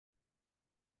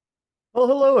Well,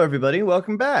 hello, everybody.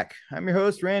 Welcome back. I'm your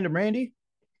host, Random Randy.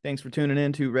 Thanks for tuning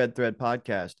in to Red Thread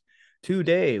Podcast.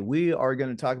 Today, we are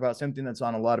going to talk about something that's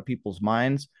on a lot of people's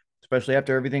minds, especially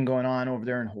after everything going on over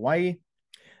there in Hawaii.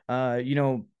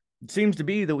 It seems to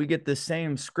be that we get this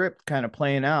same script kind of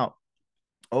playing out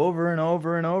over and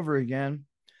over and over again.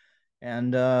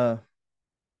 And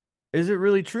is it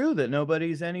really true that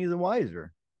nobody's any the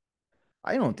wiser?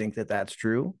 I don't think that that's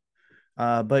true.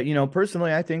 But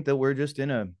personally, I think that we're just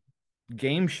in a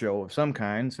game show of some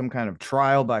kind of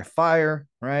trial by fire,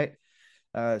 right?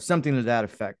 Something to that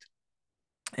effect.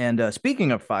 And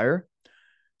speaking of fire,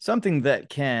 something that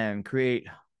can create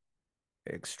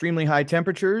extremely high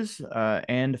temperatures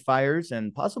and fires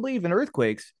and possibly even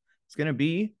earthquakes is going to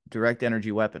be direct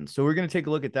energy weapons. So we're going to take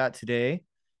a look at that today.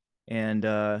 And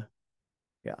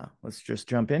yeah, let's just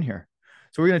jump in here.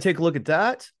 So we're going to take a look at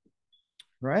that.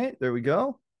 Right. There we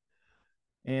go.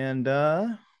 And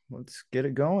let's get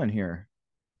it going here.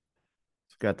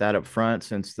 Got that up front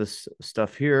since this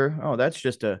stuff here. Oh, that's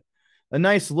just a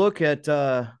nice look at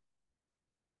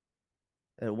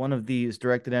one of these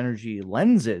directed energy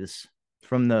lenses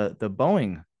from the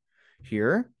Boeing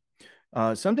here.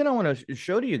 Something I want to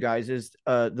show to you guys is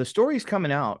the stories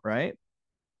coming out, right?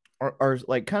 Are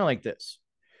like kind of like this.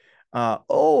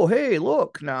 Oh, hey,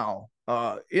 look now.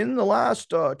 In the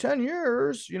last 10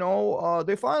 years,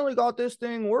 they finally got this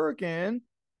thing working,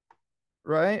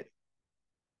 right?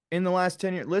 In the last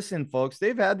 10 years. Listen, folks,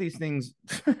 they've had these things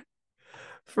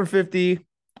for 50,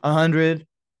 100,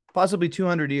 possibly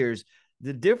 200 years.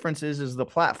 The difference is the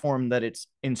platform that it's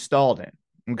installed in.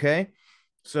 Okay.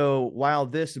 So while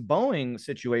this Boeing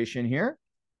situation here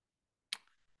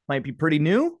might be pretty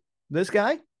new, this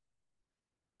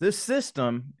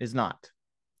system is not.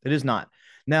 It is not.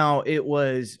 Now, it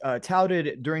was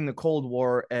touted during the Cold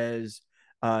War as,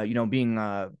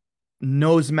 being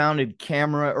nose mounted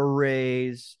camera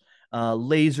arrays,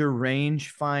 laser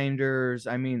range finders.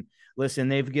 I mean, listen,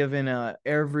 they've given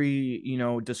every,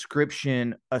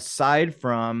 description aside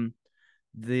from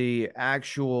the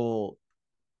actual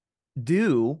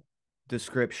do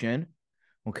description.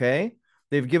 Okay.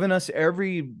 They've given us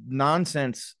every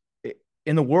nonsense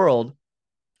in the world.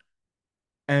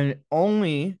 And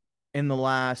only in the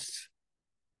last,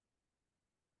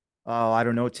 oh, I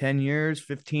don't know, 10 years,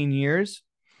 15 years,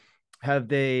 have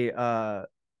they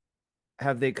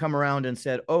come around and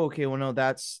said, oh, okay, well, no,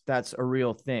 that's a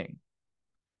real thing,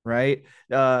 right?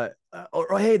 Or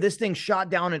hey, this thing shot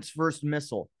down its first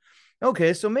missile.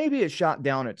 Okay, so maybe it shot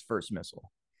down its first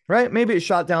missile, right? Maybe it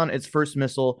shot down its first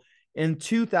missile in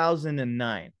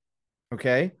 2009.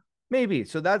 Okay, maybe.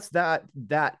 So that's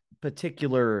that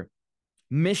particular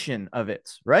mission of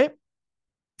its, right?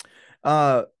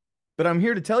 Uh, but I'm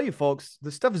here to tell you, folks,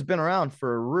 this stuff has been around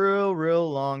for a real, real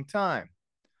long time.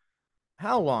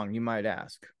 How long, you might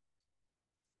ask?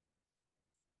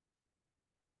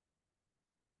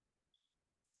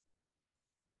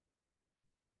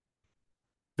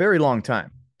 Very long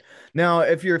time. Now,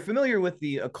 if you're familiar with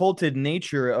the occulted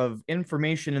nature of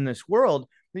information in this world,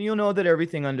 then you'll know that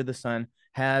everything under the sun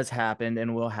has happened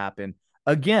and will happen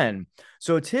again.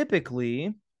 So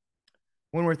typically,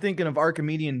 when we're thinking of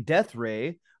Archimedean death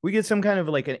ray, we get some kind of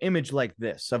like an image like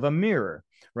this of a mirror,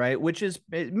 right? Which is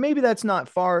maybe that's not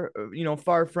far,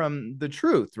 far from the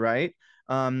truth, right?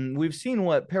 We've seen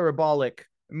what parabolic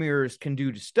mirrors can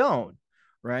do to stone,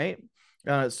 right?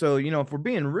 So if we're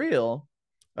being real,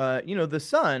 the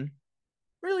sun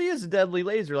really is a deadly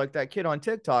laser, like that kid on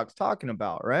TikTok's talking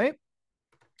about, right?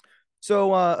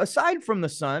 So aside from the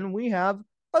sun, we have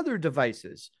other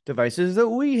devices that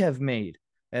we have made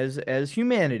as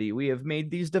humanity. We have made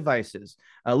these devices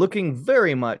looking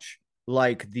very much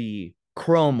like the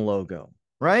Chrome logo,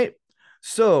 right?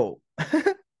 So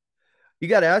you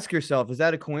got to ask yourself, is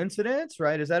that a coincidence,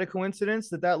 right? Is that a coincidence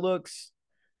that that looks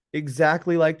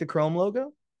exactly like the Chrome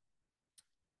logo?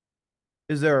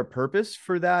 Is there a purpose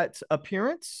for that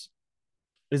appearance?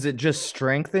 Is it just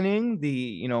strengthening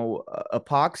the,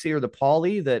 epoxy or the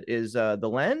poly that is the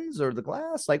lens or the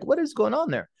glass? Like, what is going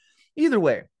on there? Either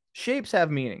way, shapes have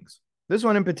meanings. This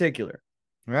one in particular,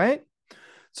 right?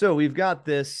 So we've got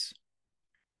this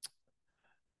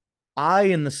eye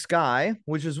in the sky,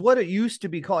 which is what it used to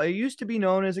be called. It used to be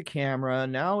known as a camera.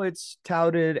 Now it's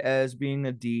touted as being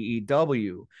a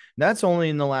DEW. That's only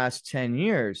in the last 10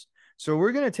 years. So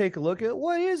we're going to take a look at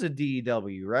what is a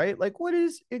DEW, right? Like, what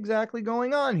is exactly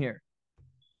going on here?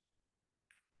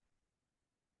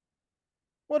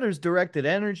 What are directed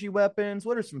energy weapons?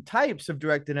 What are some types of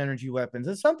directed energy weapons?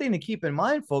 And something to keep in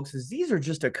mind, folks, is these are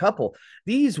just a couple.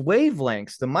 These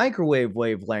wavelengths, the microwave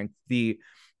wavelength, the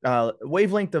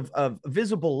wavelength of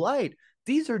visible light,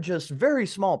 these are just very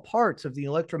small parts of the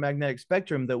electromagnetic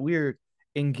spectrum that we're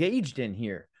engaged in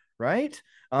here, right?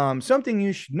 Something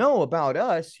you should know about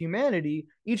us, humanity,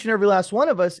 each and every last one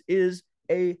of us is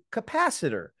a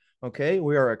capacitor. Okay,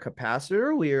 we are a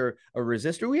capacitor, we are a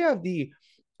resistor, we have the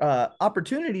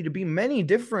opportunity to be many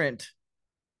different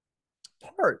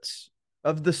parts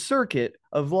of the circuit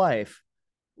of life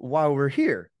while we're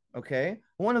here. Okay,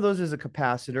 one of those is a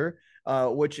capacitor,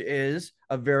 which is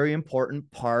a very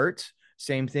important part.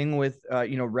 Same thing with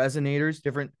resonators,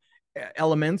 different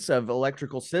elements of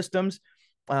electrical systems.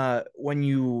 When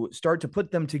you start to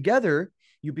put them together,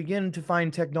 you begin to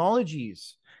find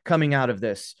technologies coming out of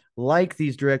this, like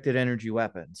these directed energy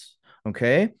weapons.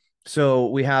 Okay, so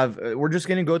we're just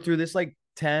going to go through this like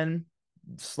 10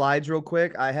 slides real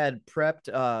quick. I had prepped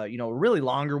a really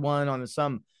longer one on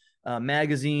some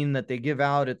magazine that they give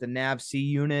out at the NAVC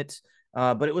unit,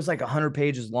 but it was like 100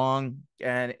 pages long,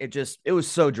 and it was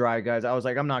so dry, guys. I was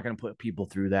like, I'm not going to put people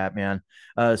through that, man.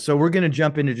 So we're going to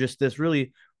jump into just this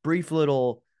really brief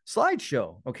little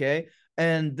slideshow. Okay,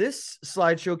 and this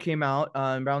slideshow came out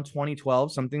around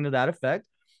 2012, something to that effect.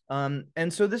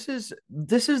 And so this is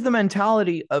the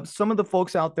mentality of some of the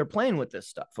folks out there playing with this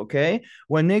stuff. Okay,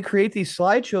 when they create these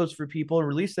slideshows for people and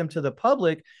release them to the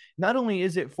public, not only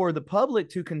is it for the public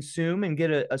to consume and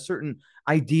get a certain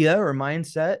idea or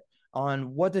mindset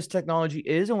on what this technology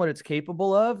is and what it's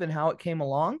capable of and how it came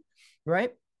along,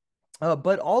 right?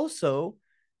 But also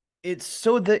it's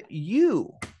so that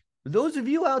those of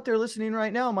you out there listening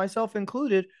right now, myself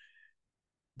included,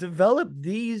 develop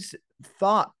these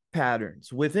thought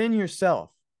patterns within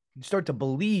yourself. You start to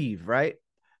believe, right?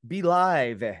 Be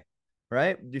live,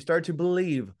 right? You start to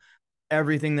believe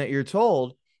everything that you're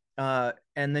told. And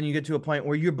then you get to a point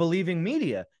where you're believing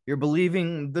media. You're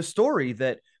believing the story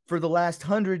that for the last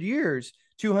 100 years,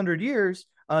 200 years,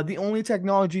 the only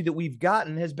technology that we've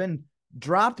gotten has been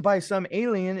dropped by some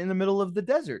alien in the middle of the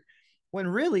desert. When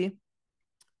really,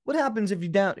 what happens if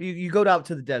you go out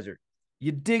to the desert?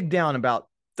 You dig down about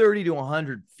 30 to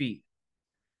 100 feet.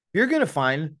 You're going to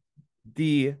find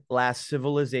the last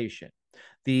civilization,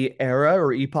 the era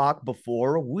or epoch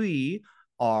before we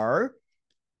are.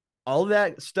 All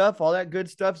that stuff, all that good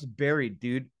stuff's buried,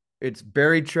 dude. It's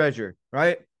buried treasure,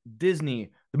 right? Disney,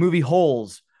 the movie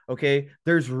Holes. Okay,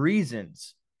 there's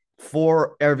reasons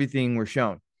for everything we're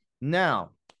shown. Now,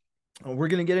 we're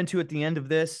going to get into at the end of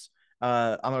this.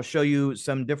 I'm going to show you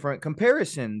some different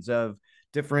comparisons of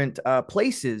different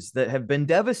places that have been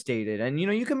devastated. And,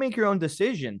 you can make your own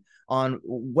decision on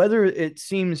whether it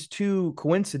seems too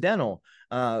coincidental.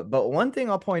 But one thing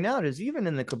I'll point out is even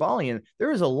in the Kabbalion,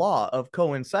 there is a law of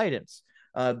coincidence.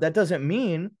 That doesn't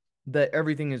mean that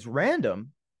everything is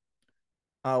random.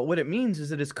 What it means is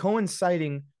that it's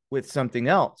coinciding with something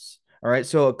else. All right.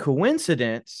 So a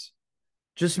coincidence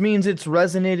just means it's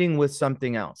resonating with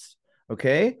something else.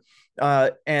 Okay.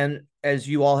 And as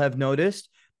you all have noticed,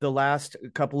 the last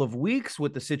couple of weeks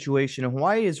with the situation in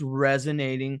Hawaii is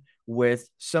resonating with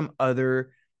some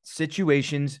other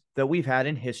situations that we've had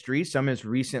in history, some as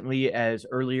recently as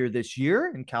earlier this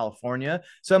year in California,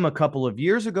 some a couple of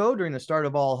years ago during the start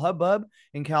of all hubbub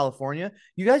in California.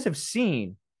 You guys have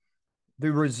seen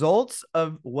the results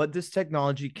of what this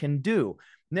technology can do.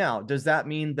 Now, does that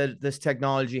mean that this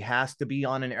technology has to be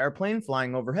on an airplane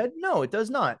flying overhead? No, it does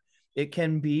not. It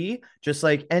can be just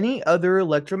like any other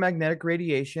electromagnetic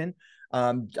radiation.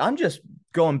 I'm just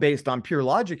going based on pure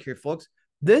logic here, folks.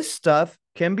 This stuff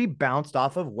can be bounced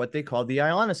off of what they call the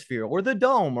ionosphere or the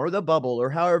dome or the bubble or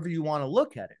however you want to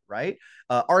look at it, right?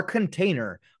 Our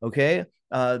container, okay?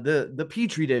 The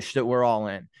petri dish that we're all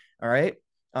in, all right?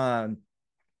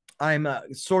 I'm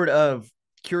sort of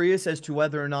curious as to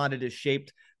whether or not it is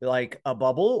shaped like a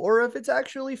bubble or if it's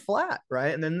actually flat,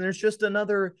 right? And then there's just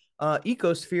another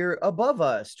ecosphere above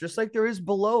us, just like there is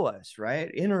below us, right?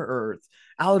 Inner Earth,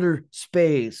 outer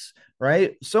space,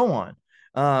 right? So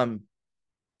on.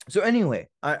 So anyway,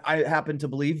 I happen to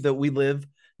believe that we live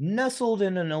nestled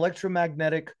in an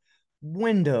electromagnetic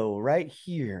window right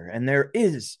here, and there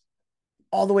is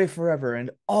all the way forever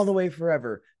and all the way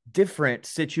forever different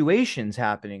situations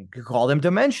happening. You can call them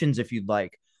dimensions if you'd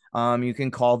like. You can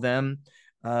call them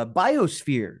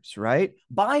biospheres, right?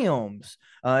 Biomes.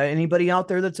 Anybody out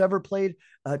there that's ever played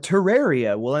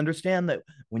Terraria will understand that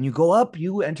when you go up,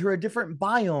 you enter a different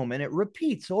biome and it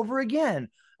repeats over again,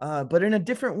 but in a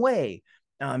different way.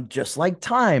 Just like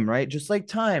time, right? Just like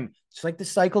time, just like the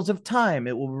cycles of time,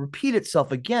 it will repeat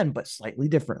itself again, but slightly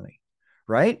differently,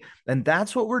 right? And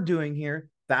that's what we're doing here.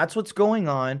 That's what's going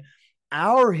on.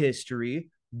 Our history,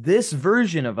 this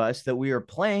version of us that we are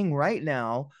playing right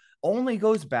now, only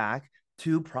goes back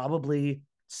to probably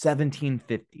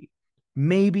 1750.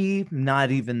 maybe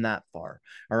not even that far.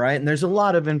 All right. And there's a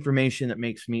lot of information that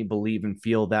makes me believe and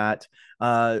feel that,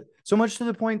 so much to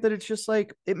the point that it's just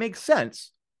like, it makes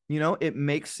sense. It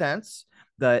makes sense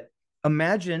that,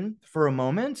 imagine for a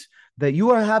moment that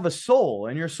have a soul,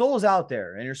 and your soul is out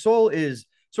there, and your soul is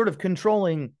sort of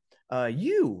controlling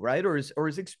you, right? Or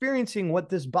is experiencing what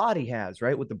this body has,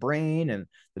 right? With the brain and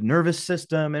the nervous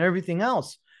system and everything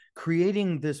else,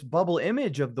 creating this bubble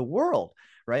image of the world,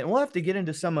 right? And we'll have to get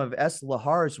into some of S.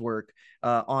 Lahar's work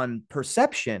on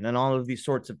perception and all of these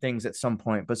sorts of things at some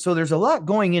point. But so there's a lot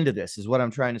going into this, is what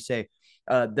I'm trying to say,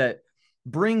 that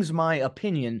brings my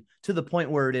opinion to the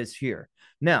point where it is here.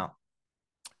 Now,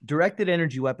 directed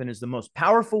energy weapon is the most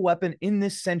powerful weapon in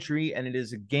this century, and it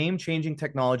is a game-changing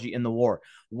technology in the war.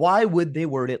 Why would they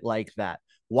word it like that?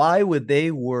 Why would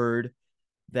they word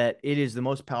that it is the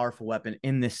most powerful weapon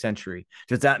in this century?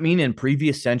 Does that mean in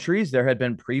previous centuries there had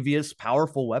been previous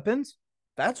powerful weapons?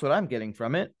 That's what I'm getting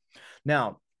from it.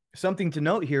 Now, something to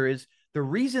note here is the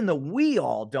reason that we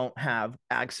all don't have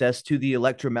access to the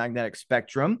electromagnetic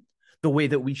spectrum the way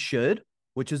that we should,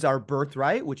 which is our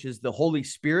birthright, which is the Holy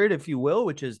Spirit, if you will,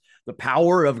 which is the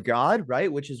power of God, right?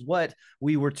 Which is what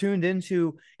we were tuned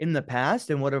into in the past,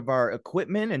 and what of our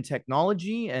equipment and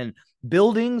technology and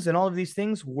buildings and all of these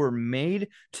things were made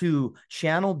to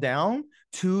channel down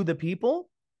to the people,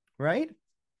 right?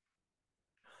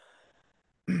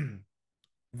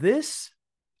 This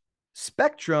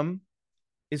spectrum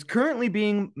is currently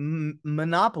being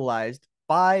monopolized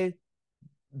by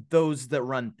those that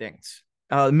run things,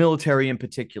 military in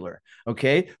particular.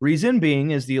 Okay. Reason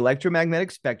being is the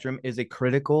electromagnetic spectrum is a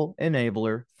critical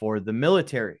enabler for the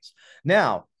militaries.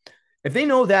 Now, if they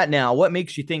know that now, what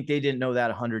makes you think they didn't know that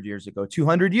 100 years ago,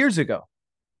 200 years ago?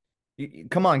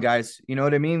 Come on, guys. You know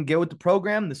what I mean? Get with the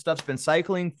program. The stuff's been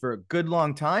cycling for a good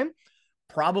long time,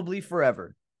 probably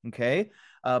forever. Okay.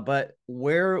 But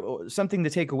where something to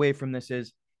take away from this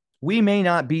is, we may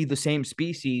not be the same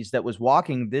species that was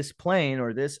walking this plane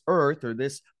or this earth or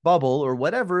this bubble or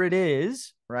whatever it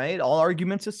is, right? All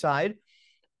arguments aside,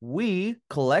 we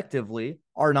collectively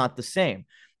are not the same.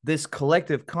 This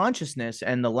collective consciousness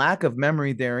and the lack of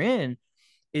memory therein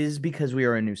is because we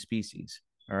are a new species.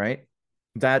 All right.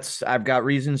 I've got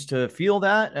reasons to feel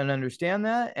that and understand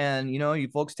that. And, you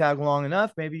folks tag along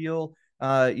enough, maybe you'll,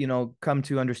 come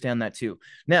to understand that too.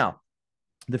 Now,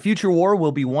 the future war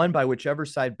will be won by whichever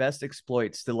side best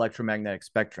exploits the electromagnetic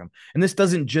spectrum. And this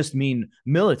doesn't just mean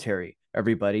military,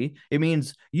 everybody. It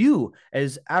means you,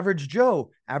 as average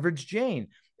Joe, average Jane.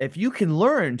 If you can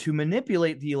learn to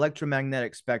manipulate the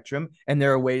electromagnetic spectrum, and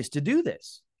there are ways to do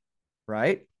this,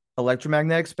 right?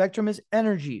 Electromagnetic spectrum is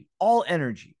energy, all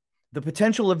energy. The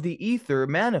potential of the ether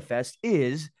manifest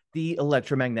is the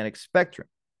electromagnetic spectrum.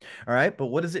 All right. But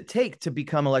what does it take to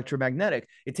become electromagnetic?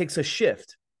 It takes a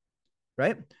shift,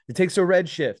 right? It takes a red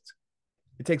shift.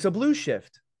 It takes a blue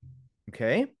shift.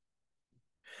 Okay.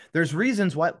 There's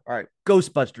reasons why. All right.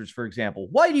 Ghostbusters, for example.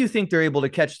 Why do you think they're able to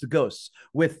catch the ghosts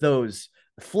with those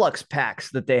flux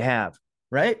packs that they have,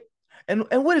 right? And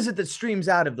what is it that streams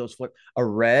out of those flux? A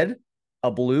red,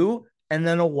 a blue, and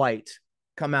then a white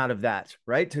come out of that,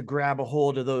 right? To grab a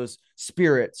hold of those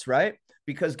spirits, right?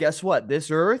 Because guess what? This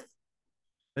earth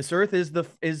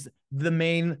is the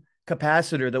main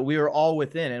capacitor that we are all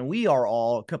within, and we are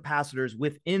all capacitors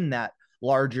within that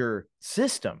larger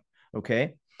system.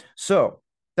 Okay. So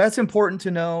that's important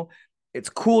to know. It's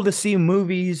cool to see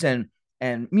movies and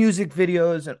music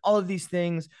videos and all of these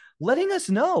things letting us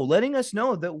know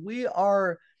that we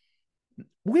are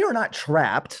not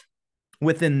trapped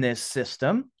within this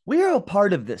system. We are a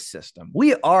part of this system.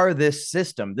 We are this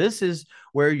system. This is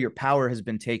where your power has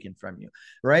been taken from you,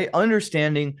 right?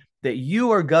 Understanding that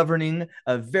you are governing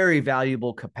a very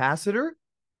valuable capacitor.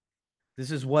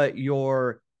 This is what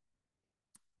your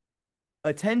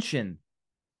attention,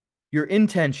 your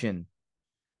intention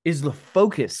is the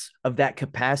focus of that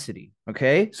capacity.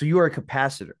 Okay. So you are a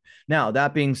capacitor. Now,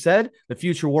 that being said, the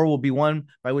future war will be won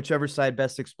by whichever side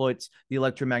best exploits the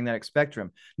electromagnetic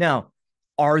spectrum. Now,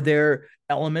 are there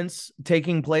elements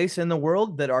taking place in the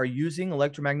world that are using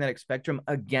electromagnetic spectrum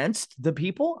against the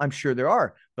people? I'm sure there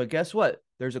are. But guess what?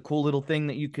 There's a cool little thing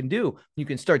that you can do. You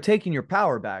can start taking your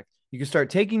power back. You can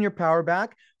start taking your power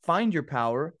back, find your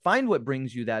power, find what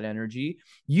brings you that energy,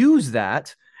 use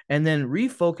that, and then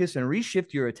refocus and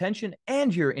reshift your attention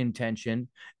and your intention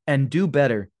and do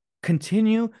better.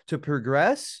 Continue to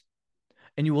progress,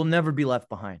 and you will never be left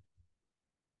behind.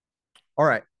 All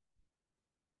right.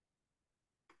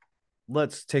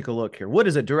 Let's take a look here. What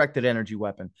is a directed energy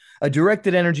weapon? A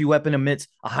directed energy weapon emits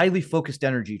a highly focused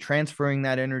energy, transferring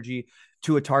that energy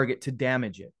to a target to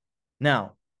damage it.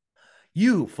 Now,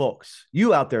 You folks,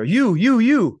 you out there,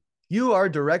 you are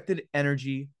directed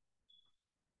energy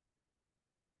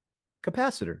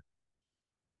capacitor.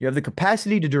 You have the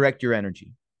capacity to direct your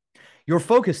energy. Your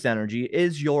focused energy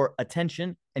is your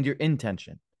attention and your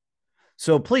intention.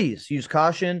 So please use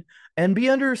caution and be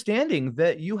understanding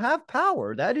that you have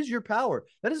power. That is your power.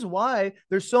 That is why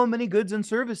there's so many goods and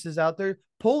services out there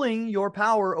pulling your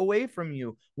power away from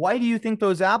you. Why do you think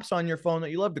those apps on your phone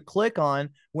that you love to click on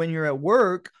when you're at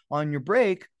work on your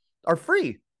break are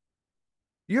free?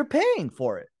 You're paying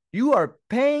for it. You are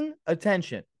paying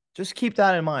attention. Just keep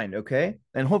that in mind, okay?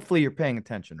 And hopefully you're paying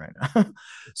attention right now.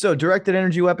 So, directed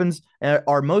energy weapons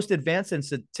are most advanced and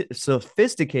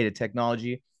sophisticated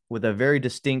technology with a very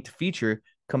distinct feature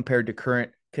compared to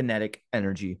current kinetic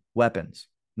energy weapons.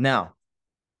 Now,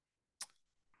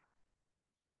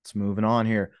 let's moving on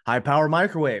here. High power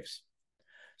microwaves.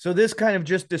 So this kind of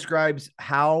just describes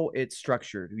how it's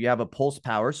structured. You have a pulse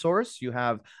power source, you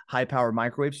have high power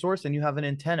microwave source, and you have an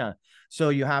antenna. So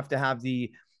you have to have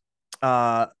the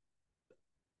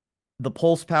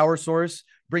pulse power source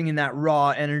bringing that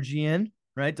raw energy in,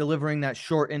 right? Delivering that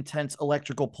short, intense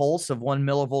electrical pulse of 1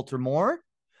 millivolt or more,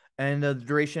 and the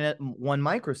duration at 1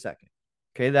 microsecond.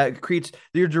 Okay, that creates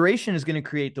your duration is going to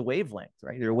create the wavelength,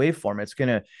 right? Your waveform. It's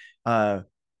going to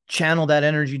channel that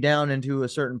energy down into a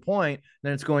certain point.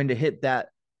 Then it's going to hit that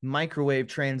microwave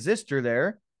transistor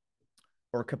there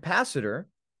or capacitor.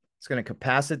 It's going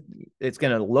to It's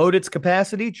going to load its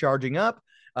capacity, charging up,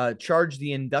 charge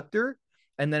the inductor,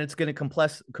 and then it's going to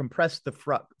compress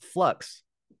the flux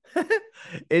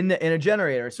in a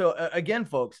generator. So again,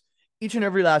 folks, each and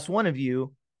every last one of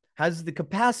you has the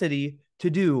capacity to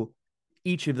do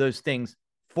each of those things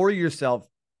for yourself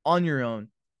on your own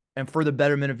and for the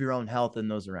betterment of your own health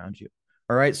and those around you.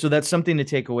 All right. So that's something to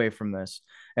take away from this.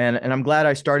 And I'm glad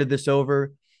I started this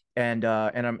over and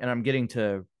I'm getting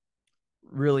to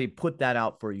really put that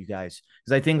out for you guys,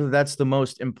 because I think that that's the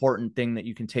most important thing that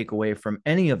you can take away from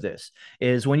any of this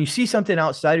is when you see something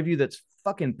outside of you that's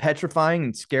fucking petrifying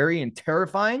and scary and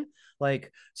terrifying,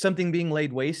 like something being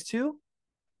laid waste to,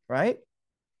 right?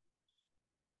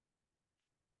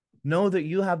 Know that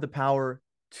you have the power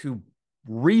to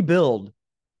rebuild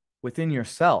within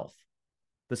yourself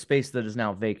the space that is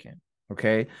now vacant.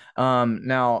 Okay.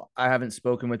 Now I haven't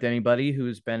spoken with anybody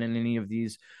who's been in any of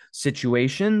these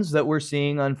situations that we're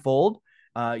seeing unfold.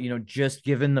 Just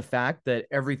given the fact that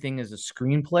everything is a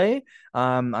screenplay,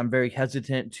 I'm very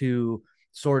hesitant to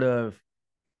sort of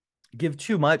give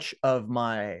too much of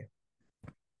my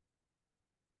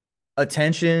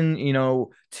attention,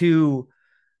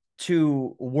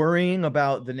 to worrying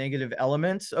about the negative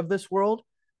elements of this world.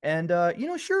 And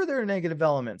sure, there are negative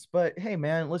elements, but hey,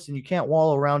 man, listen, you can't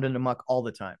wallow around in the muck all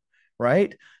the time,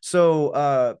 right?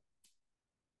 So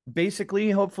basically,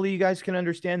 hopefully you guys can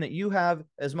understand that you have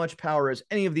as much power as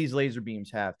any of these laser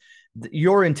beams have.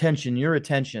 Your intention, your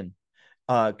attention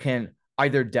can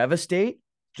either devastate,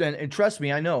 and trust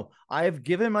me, I know I've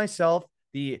given myself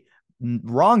the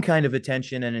wrong kind of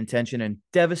attention and intention and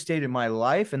devastated my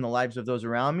life and the lives of those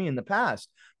around me in the past.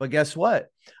 But guess what?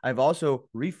 I've also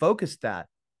refocused that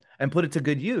and put it to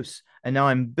good use. And now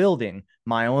I'm building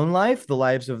my own life, the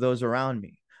lives of those around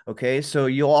me. Okay. So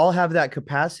you all have that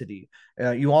capacity.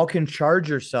 You all can charge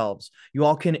yourselves. You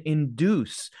all can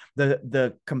induce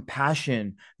the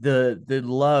compassion, the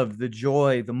love, the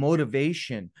joy, the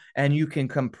motivation, and you can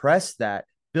compress that,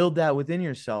 build that within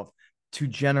yourself to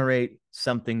generate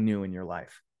something new in your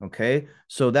life. Okay.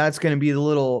 So that's going to be the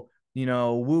little,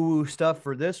 woo-woo stuff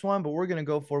for this one, but we're going to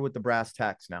go forward with the brass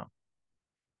tacks now.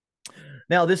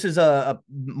 Now, this is a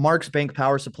Marks Bank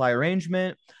power supply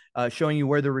arrangement showing you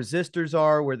where the resistors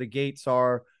are, where the gates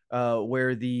are,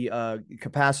 where the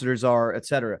capacitors are,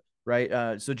 etc.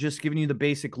 Right. So just giving you the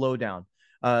basic lowdown.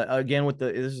 Again,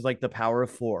 this is like the power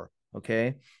of 4.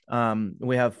 Okay.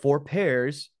 We have 4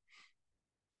 pairs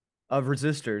of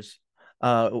resistors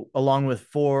along with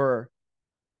 4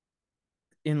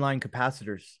 inline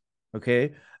capacitors,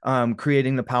 okay,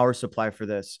 creating the power supply for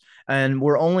this. And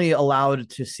we're only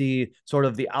allowed to see sort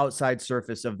of the outside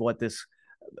surface of what this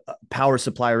power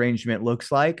supply arrangement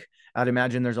looks like. I'd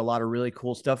imagine there's a lot of really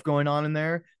cool stuff going on in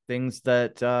there, things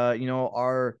that,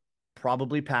 are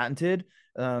probably patented.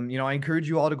 I encourage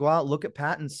you all to go out, look at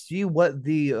patents, see what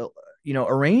the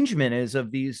arrangement is of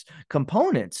these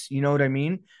components. You know what I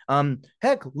mean?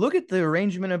 Heck, look at the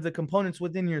arrangement of the components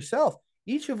within yourself.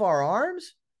 Each of our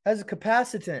arms has a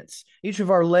capacitance. Each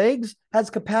of our legs has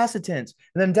capacitance.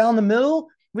 And then down the middle,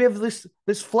 we have this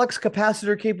flux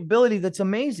capacitor capability that's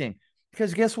amazing.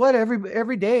 Because guess what?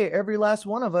 Every day, every last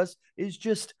one of us is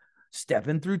just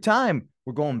stepping through time,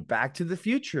 we're going back to the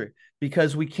future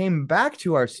because we came back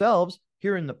to ourselves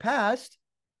here in the past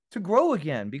to grow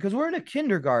again because we're in a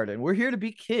kindergarten. We're here to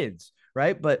be kids,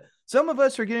 right? But some of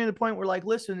us are getting to the point where, like,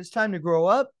 listen, it's time to grow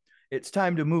up. It's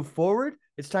time to move forward.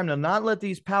 It's time to not let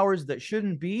these powers that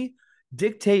shouldn't be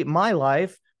dictate my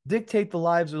life, dictate the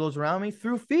lives of those around me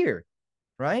through fear,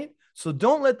 right? So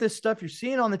don't let this stuff you're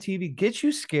seeing on the TV get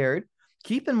you scared.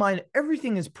 Keep in mind,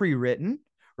 everything is pre-written,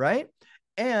 right?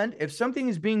 And if something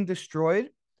is being destroyed,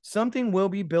 something will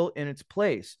be built in its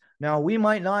place. Now, we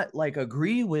might not like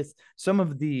agree with some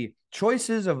of the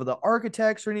choices of the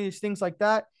architects or any of these things like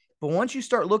that. But once you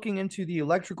start looking into the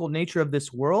electrical nature of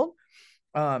this world,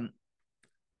 it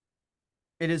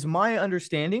is my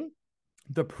understanding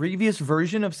the previous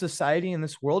version of society in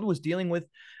this world was dealing with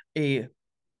a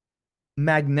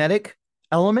magnetic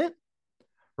element,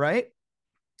 right?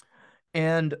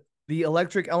 And the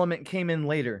electric element came in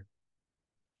later.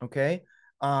 Okay.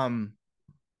 Like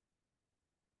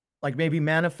maybe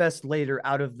manifest later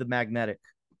out of the magnetic.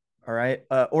 All right.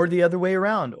 Or the other way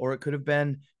around, or it could have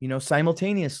been,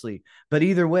 simultaneously. But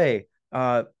either way,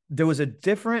 there was a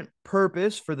different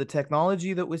purpose for the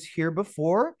technology that was here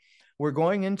before. We're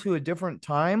going into a different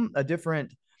time, a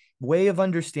different way of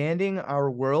understanding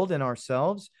our world and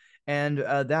ourselves. And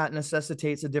that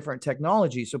necessitates a different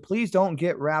technology. So please don't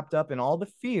get wrapped up in all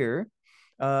the fear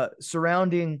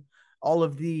surrounding all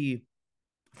of the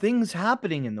things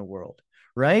happening in the world,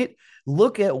 right?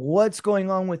 Look at what's going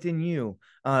on within you.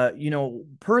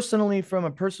 Personally, from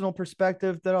a personal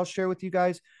perspective that I'll share with you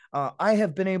guys, I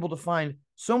have been able to find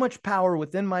so much power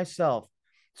within myself,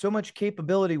 so much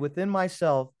capability within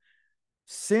myself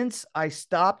since I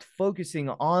stopped focusing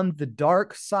on the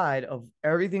dark side of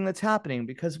everything that's happening,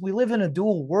 because we live in a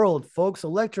dual world, folks.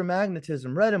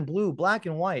 Electromagnetism, red and blue, black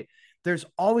and white. There's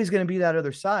always going to be that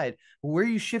other side. Where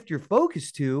you shift your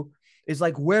focus to is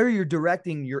like where you're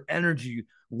directing your energy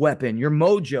weapon, your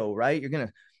mojo, right? You're going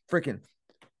to freaking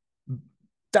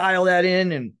dial that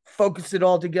in and focus it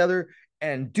all together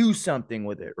and do something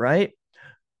with it, right?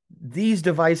 These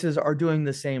devices are doing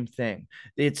the same thing.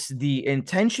 It's the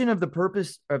intention of the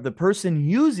purpose of the person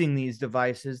using these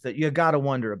devices that you got to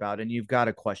wonder about and you've got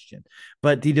to question.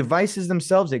 But the devices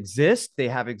themselves exist. They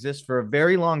have existed for a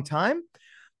very long time.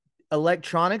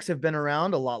 Electronics have been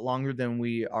around a lot longer than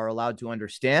we are allowed to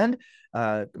understand.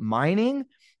 Mining,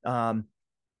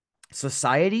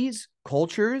 societies,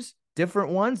 cultures,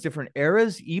 different ones, different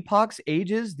eras, epochs,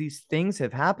 ages. These things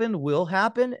have happened, will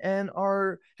happen, and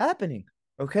are happening.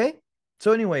 Okay.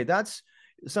 So, anyway, that's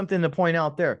something to point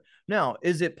out there. Now,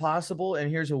 is it possible? And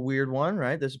here's a weird one,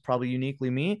 right? This is probably uniquely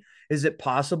me. Is it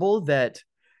possible that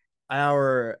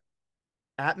our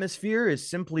atmosphere is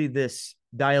simply this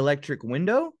dielectric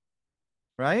window,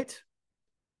 right?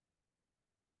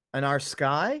 And our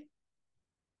sky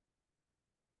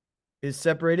is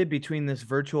separated between this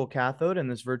virtual cathode and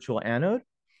this virtual anode.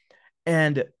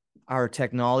 And our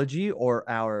technology or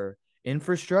our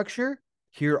infrastructure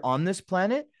here on this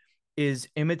planet is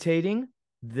imitating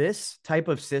this type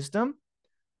of system.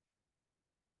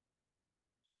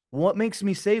 What makes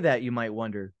me say that, you might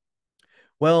wonder?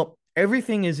 Well,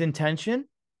 everything is intention.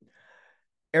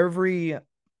 Every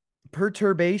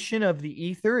perturbation of the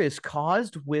ether is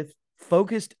caused with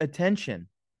focused attention.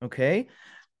 Okay.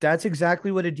 That's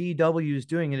exactly what a DW is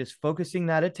doing. It is focusing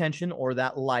that attention or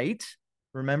that light.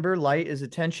 Remember, light is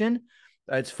attention.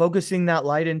 It's focusing that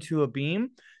light into a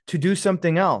beam to do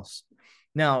something else.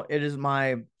 Now, it is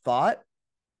my thought,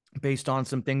 based on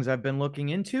some things I've been looking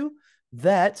into,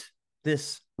 that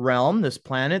this realm, this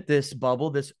planet, this bubble,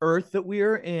 this earth that we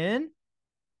are in,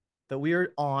 that we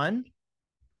are on,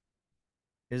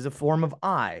 is a form of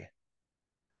I.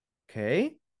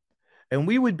 Okay. And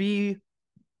we would be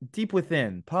deep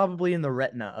within, probably in the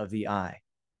retina of the eye,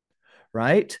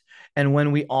 right? And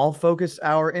when we all focus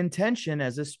our intention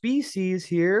as a species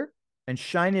here and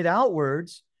shine it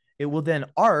outwards, it will then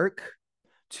arc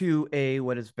to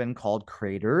what has been called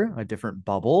crater, a different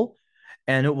bubble,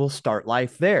 and it will start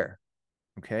life there.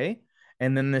 Okay.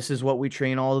 And then this is what we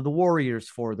train all of the warriors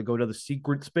for, to go to the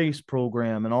secret space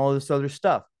program and all this other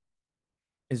stuff,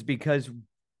 is because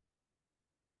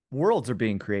worlds are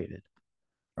being created.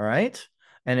 All right.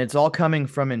 And it's all coming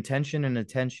from intention and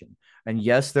attention. And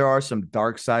yes, there are some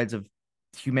dark sides of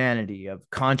humanity, of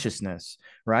consciousness,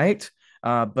 right?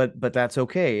 But that's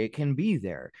okay. It can be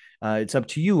there. It's up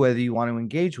to you whether you want to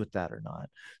engage with that or not.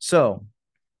 So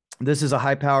this is a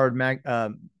high-powered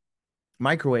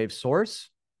microwave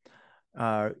source,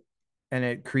 and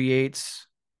it creates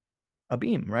a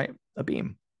beam, right? A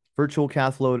beam, virtual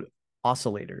cathode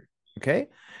oscillator. Okay.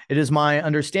 It is my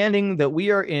understanding that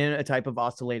we are in a type of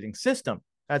oscillating system.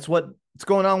 That's what's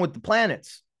going on with the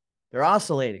planets. They're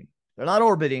oscillating. They're not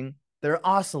orbiting. They're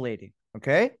oscillating.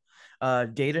 Okay.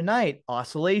 Day to night,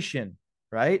 oscillation,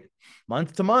 right?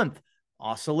 Month to month,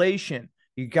 oscillation.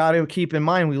 You got to keep in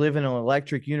mind we live in an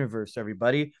electric universe,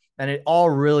 everybody. And it all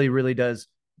really, really does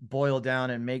boil down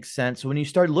and make sense when you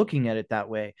start looking at it that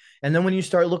way. And then when you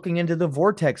start looking into the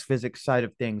vortex physics side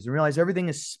of things and realize everything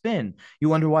is spin, you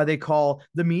wonder why they call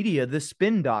the media the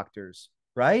spin doctors,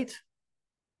 right?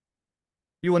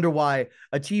 You wonder why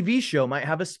a TV show might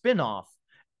have a spin-off.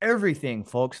 Everything,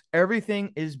 folks,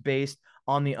 everything is based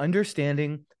on the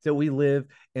understanding that we live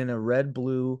in a red,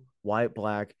 blue, white,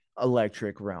 black,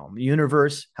 electric realm.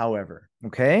 Universe, however,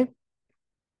 okay?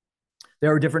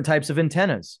 There are different types of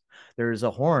antennas. There's a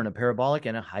horn, a parabolic,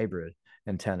 and a hybrid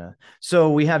antenna.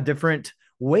 So we have different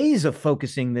ways of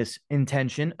focusing this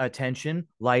intention, attention,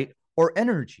 light, or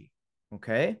energy,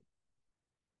 okay?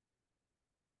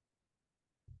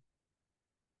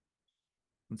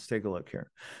 Let's take a look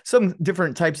here. Some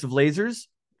different types of lasers: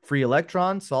 free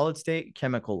electron, solid state,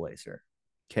 chemical laser.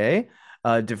 Okay.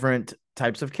 Different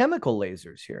types of chemical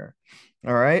lasers here.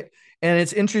 All right. And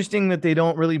it's interesting that they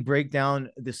don't really break down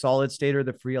the solid state or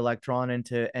the free electron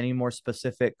into any more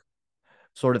specific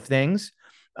sort of things.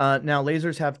 Now,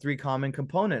 lasers have three common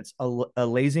components: a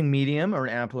lasing medium or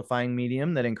an amplifying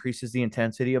medium that increases the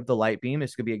intensity of the light beam.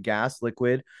 This could be a gas,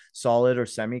 liquid, solid, or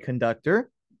semiconductor.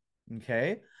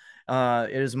 Okay.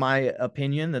 It is my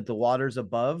opinion that the waters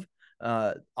above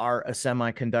are a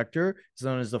semiconductor. It's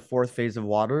known as the fourth phase of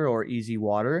water, or easy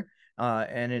water.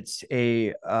 And it's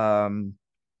a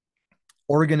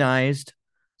organized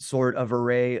sort of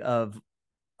array of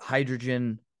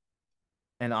hydrogen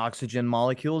and oxygen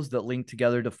molecules that link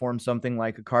together to form something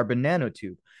like a carbon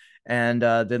nanotube. And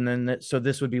so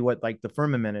this would be what like the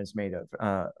firmament is made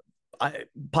of,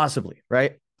 possibly,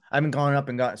 right? I haven't gone up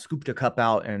and got scooped a cup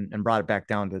out and brought it back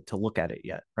down to look at it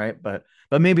yet, right? But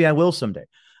maybe I will someday.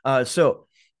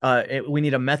 We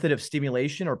need a method of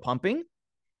stimulation or pumping.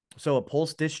 So a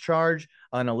pulse discharge,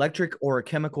 an electric or a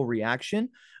chemical reaction.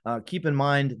 Keep in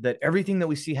mind that everything that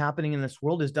we see happening in this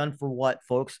world is done for what,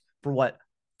 folks? For what?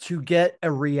 To get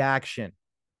a reaction.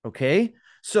 Okay.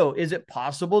 So is it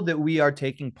possible that we are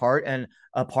taking part and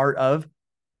a part of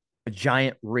a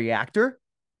giant reactor?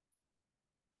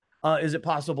 Is it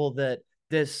possible that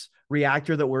this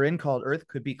reactor that we're in called Earth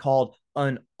could be called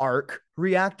an arc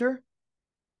reactor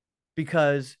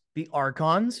because the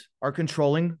archons are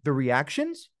controlling the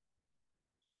reactions?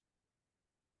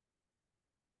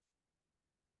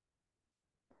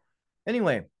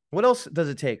 Anyway, what else does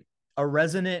it take? A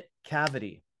resonant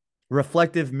cavity,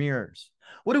 reflective mirrors.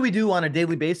 What do we do on a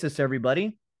daily basis,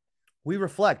 everybody? We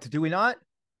reflect, do we not?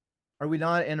 Are we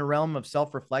not in a realm of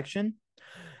self-reflection?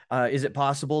 Is it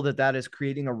possible that that is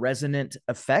creating a resonant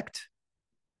effect?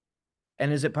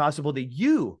 And is it possible that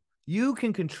you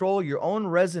can control your own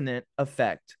resonant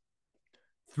effect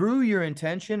through your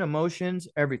intention, emotions,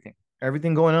 everything?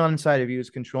 Everything going on inside of you is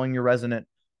controlling your resonant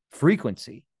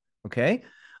frequency. Okay.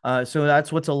 So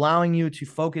that's what's allowing you to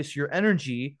focus your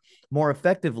energy more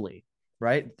effectively,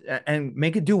 right? And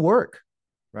make it do work,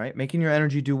 right? Making your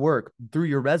energy do work through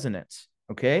your resonance.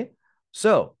 Okay.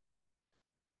 So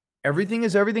everything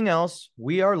is everything else.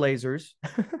 We are lasers.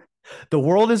 The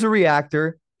world is a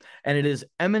reactor, and it is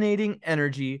emanating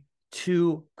energy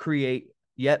to create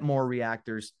yet more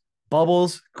reactors,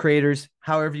 bubbles, craters,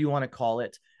 however you want to call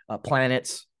it,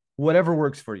 planets, whatever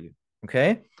works for you.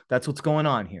 Okay. That's what's going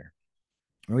on here.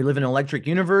 We live in an electric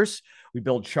universe. We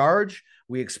build charge.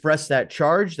 We express that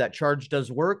charge. That charge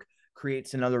does work,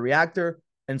 creates another reactor,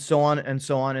 and so on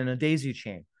in a daisy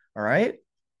chain. All right.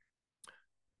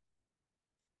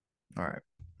 All right.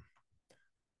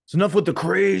 So enough with the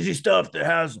crazy stuff that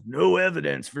has no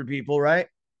evidence for people, right?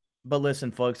 But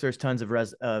listen, folks, there's tons of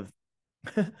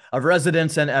of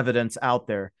residence and evidence out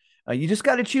there. You just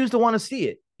got to choose to want to see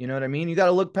it. You know what I mean? You got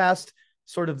to look past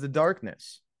sort of the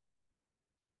darkness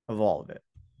of all of it.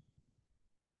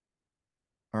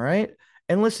 All right.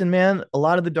 And listen, man, a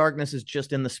lot of the darkness is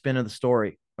just in the spin of the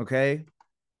story. Okay.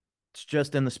 It's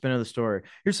just in the spin of the story.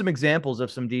 Here's some examples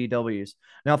of some DEWs.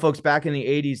 Now, folks, back in the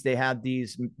 80s, they had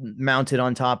these mounted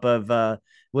on top of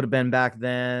would have been back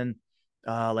then,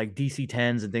 like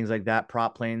DC-10s and things like that,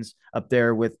 prop planes up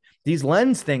there with these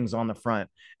lens things on the front.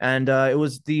 And it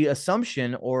was the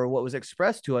assumption, or what was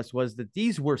expressed to us, was that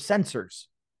these were sensors.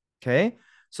 Okay.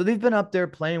 So they've been up there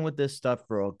playing with this stuff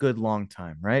for a good long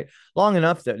time, right? Long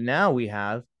enough that now we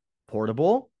have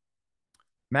portable,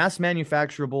 mass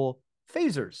manufacturable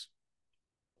phasers,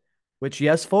 which,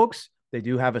 yes, folks, they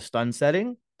do have a stun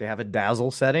setting. They have a dazzle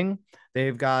setting.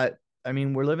 They've got, I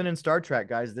mean, we're living in Star Trek,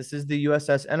 guys. This is the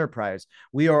USS Enterprise.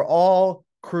 We are all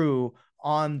crew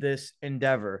on this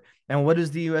endeavor. And what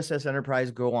does the USS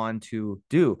Enterprise go on to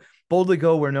do? Boldly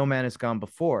go where no man has gone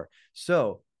before.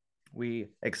 So we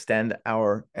extend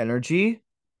our energy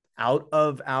out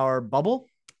of our bubble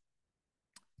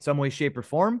in some way, shape, or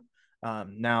form.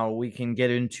 Now we can get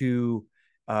into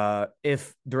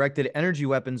if directed energy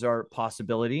weapons are a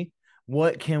possibility,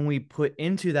 what can we put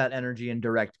into that energy in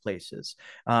direct places?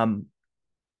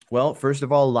 Well, first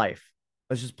of all, life.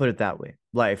 Let's just put it that way.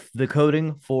 Life. The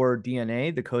coding for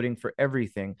DNA, the coding for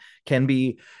everything can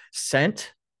be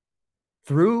sent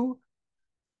through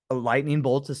a lightning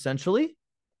bolt, essentially,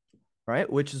 right?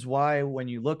 Which is why when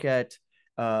you look at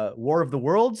War of the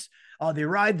Worlds, they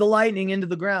ride the lightning into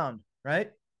the ground,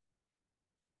 right?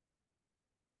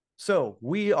 So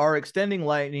we are extending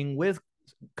lightning with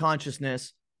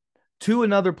consciousness to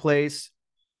another place.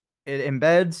 It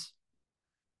embeds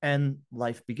and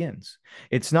life begins.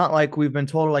 It's not like we've been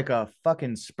told like a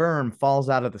fucking sperm falls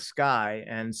out of the sky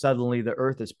and suddenly the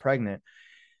earth is pregnant.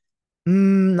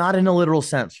 Not in a literal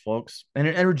sense, folks. In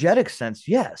an energetic sense,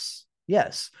 yes.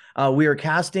 Yes. We are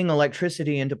casting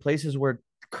electricity into places where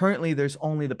currently there's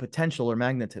only the potential or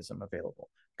magnetism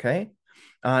available. Okay.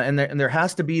 And there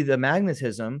has to be the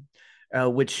magnetism,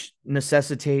 which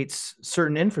necessitates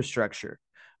certain infrastructure.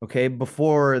 Okay.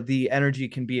 Before the energy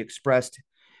can be expressed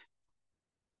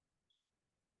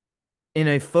in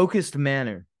a focused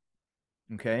manner,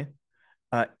 okay,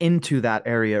 into that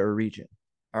area or region.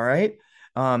 All right.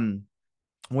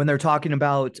 When they're talking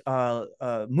about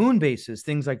moon bases,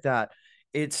 things like that,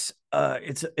 it's a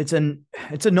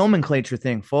nomenclature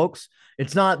thing, folks.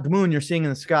 It's not the moon you're seeing in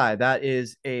the sky. That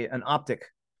is an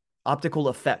optical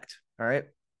effect. All right.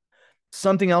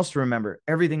 Something else to remember: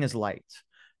 everything is light.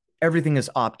 Everything is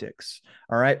optics.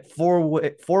 All right.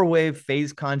 Four wave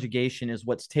phase conjugation is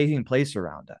what's taking place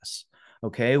around us.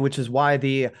 Okay. Which is why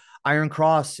the Iron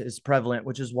Cross is prevalent,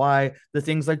 which is why the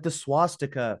things like the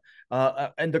swastika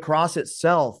and the cross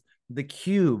itself, the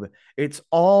cube, it's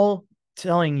all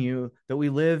telling you that we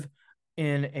live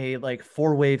in a like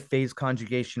four wave phase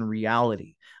conjugation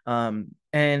reality.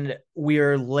 And we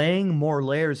are laying more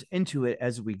layers into it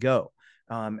as we go.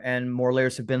 And more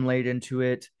layers have been laid into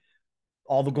it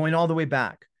going all the way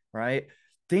back, right?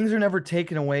 Things are never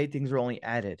taken away, things are only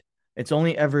added. It's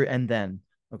only ever and then.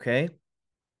 Okay.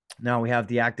 Now we have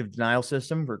the active denial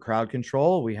system for crowd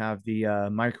control. We have the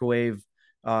microwave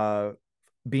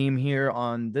beam here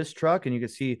on this truck, and you can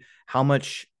see how many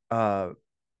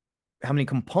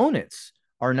components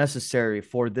are necessary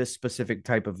for this specific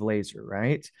type of laser,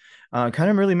 right? Kind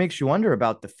of really makes you wonder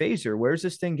about the phaser. Where's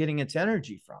this thing getting its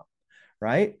energy from,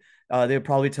 right? They'll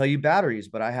probably tell you batteries,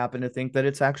 but I happen to think that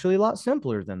it's actually a lot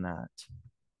simpler than that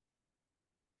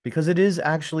because it is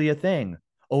actually a thing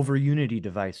over Unity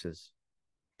devices.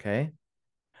 Okay.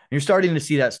 You're starting to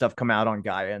see that stuff come out on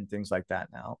Gaia and things like that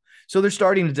now. So they're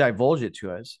starting to divulge it to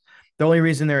us. The only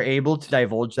reason they're able to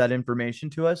divulge that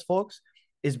information to us, folks,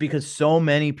 is because so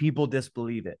many people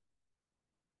disbelieve it.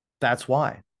 That's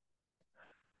why.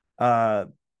 Uh,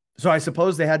 so I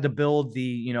suppose they had to build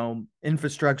the,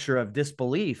 infrastructure of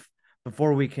disbelief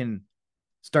before we can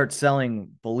start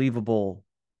selling believable,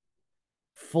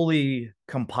 fully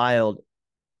compiled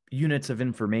units of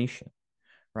information,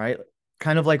 right?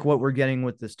 Kind of like what we're getting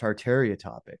with this Tartaria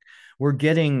topic. We're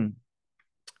getting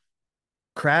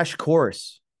crash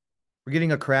course. We're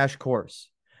getting a crash course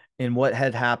in what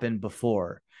had happened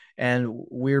before. And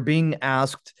we're being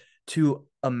asked to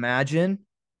imagine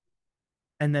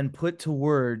and then put to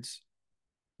words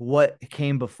what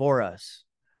came before us,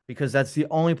 because that's the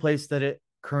only place that it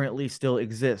currently still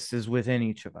exists is within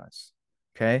each of us.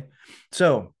 Okay.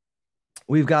 So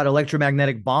we've got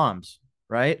electromagnetic bombs,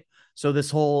 right? So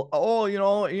this whole,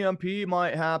 EMP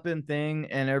might happen thing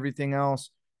and everything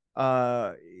else.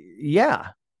 Yeah,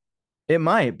 it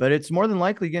might, but it's more than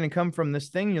likely going to come from this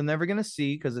thing you're never going to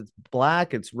see because it's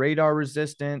black, it's radar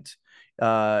resistant.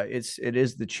 It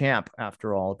is the champ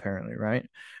after all, apparently, right?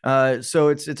 So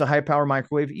it's a high power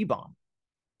microwave E-bomb.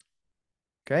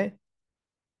 Okay.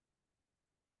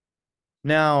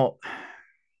 Now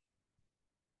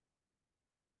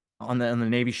on the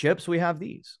Navy ships, we have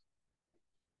these,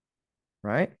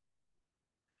 right?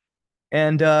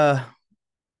 And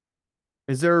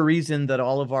is there a reason that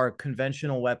all of our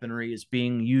conventional weaponry is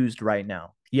being used right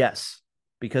now? Yes,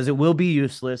 because it will be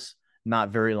useless not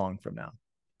very long from now.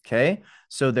 Okay.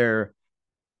 So they're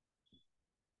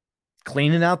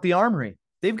cleaning out the armory.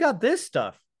 They've got this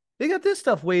stuff. They got this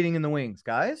stuff waiting in the wings,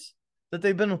 guys, that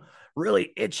they've been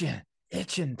really itching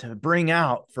to bring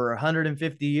out for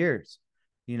 150 years,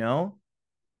 you know?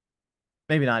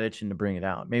 Maybe not itching to bring it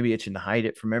out, maybe itching to hide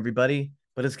it from everybody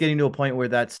but it's getting to a point where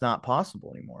that's not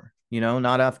possible anymore.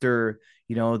 Not after,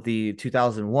 the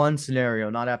 2001 scenario,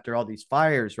 not after all these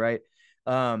fires, right?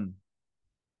 Um,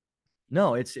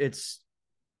 no, it's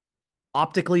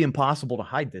optically impossible to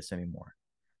hide this anymore.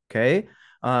 Okay.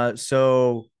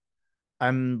 So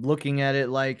I'm looking at it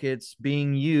like it's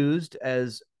being used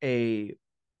as a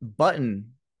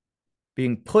button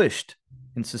being pushed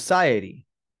in society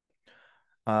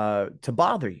to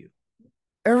bother you.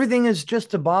 Everything is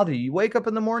just to bother you. You wake up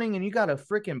in the morning and you got a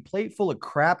freaking plate full of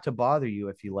crap to bother you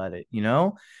if you let it.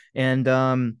 And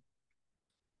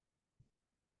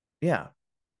yeah.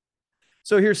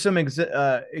 So here's some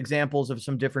examples of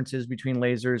some differences between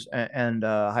lasers and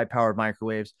high-powered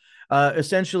microwaves.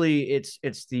 Essentially,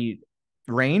 it's the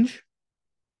range,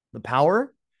 the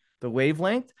power, the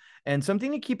wavelength, and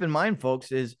something to keep in mind,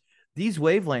 folks, is these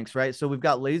wavelengths, right? So we've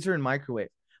got laser and microwave.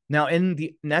 Now, in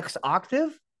the next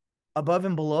octave, above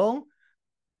and below,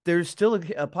 there's still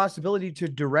a possibility to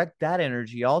direct that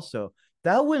energy also.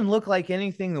 That wouldn't look like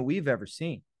anything that we've ever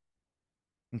seen.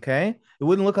 Okay. It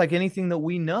wouldn't look like anything that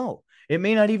we know. It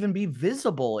may not even be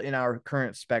visible in our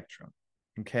current spectrum.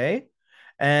 Okay.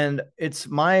 And it's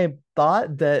my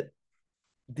thought that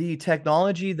the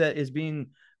technology that is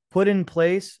being put in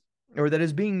place or that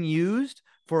is being used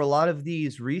for a lot of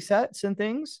these resets and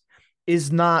things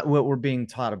is not what we're being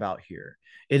taught about here.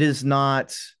 It is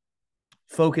not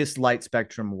focused light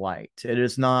spectrum light. It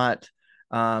is not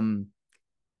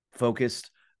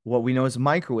focused what we know as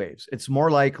microwaves. It's more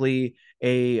likely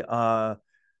a oh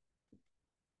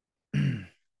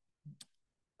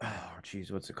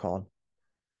geez, what's it called?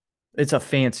 It's a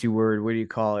fancy word. What do you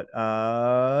call it?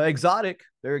 Exotic.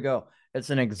 There you go. It's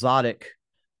an exotic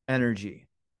energy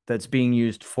that's being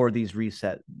used for these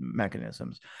reset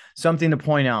mechanisms. Something to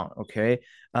point out, okay?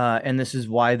 And this is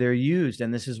why they're used,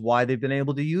 and this is why they've been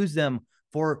able to use them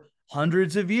for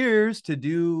hundreds of years to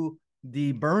do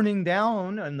the burning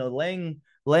down and the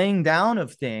laying down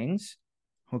of things,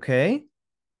 okay?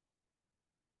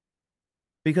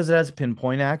 Because it has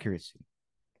pinpoint accuracy,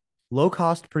 low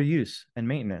cost per use and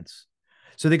maintenance.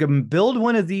 So they can build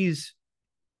one of these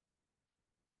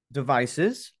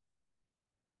devices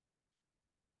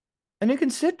and it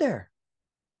can sit there,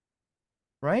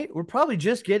 right? We're probably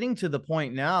just getting to the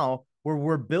point now where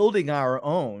we're building our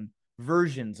own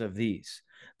versions of these.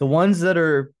 The ones that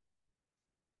are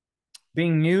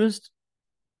being used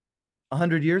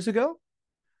 100 years ago,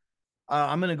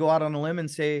 I'm going to go out on a limb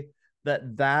and say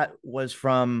that was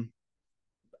from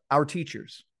our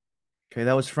teachers. Okay,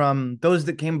 that was from those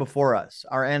that came before us,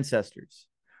 our ancestors,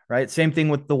 right? Same thing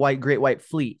with the Great White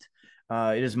Fleet.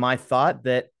 It is my thought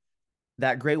that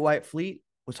that Great White Fleet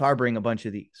was harboring a bunch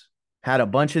of these, had a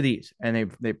bunch of these,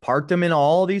 and they parked them in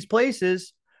all these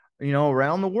places,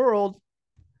 around the world,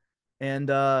 and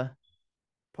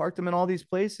parked them in all these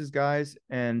places, guys,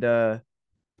 and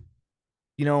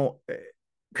you know,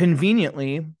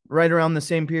 conveniently, right around the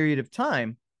same period of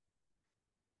time,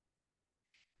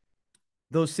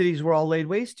 those cities were all laid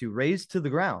waste to, razed to the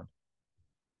ground.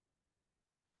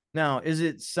 Now, is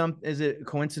it a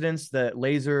coincidence that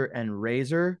laser and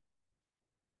razor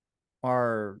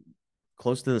are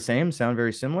close to the same, sound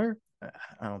very similar?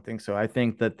 I don't think so. I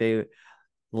think that they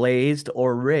lazed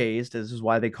or raised. This is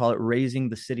why they call it raising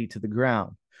the city to the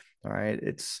ground. All right.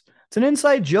 It's an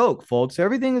inside joke, folks.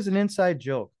 Everything is an inside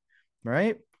joke.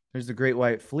 Right? There's the Great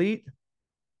White Fleet,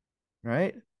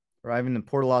 right? Arriving in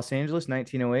Port of Los Angeles,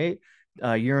 1908,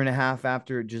 a year and a half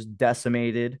after it just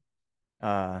decimated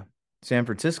uh, San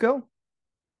Francisco.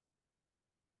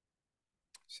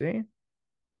 See?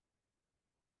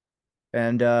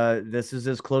 And this is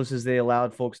as close as they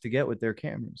allowed folks to get with their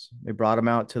cameras. They brought them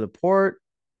out to the port,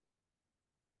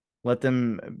 let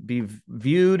them be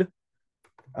viewed,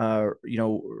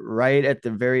 right at the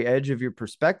very edge of your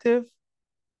perspective.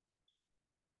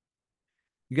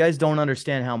 You guys don't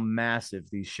understand how massive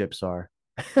these ships are,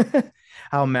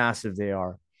 how massive they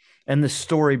are, and the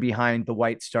story behind the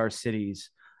White Star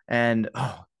cities. And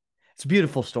it's a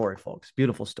beautiful story, folks.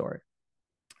 Beautiful story.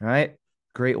 All right.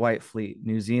 Great White Fleet,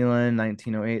 New Zealand,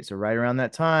 1908. So right around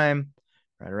that time,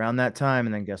 right around that time.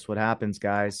 And then guess what happens,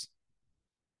 guys?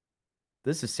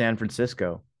 This is San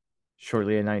Francisco,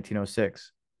 shortly in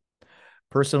 1906.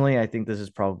 Personally, I think this is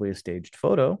probably a staged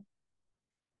photo.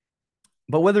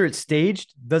 But whether it's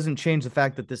staged doesn't change the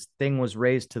fact that this thing was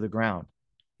raised to the ground.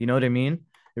 You know what I mean?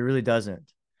 It really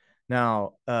doesn't.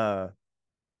 Now,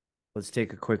 let's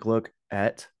take a quick look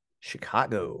at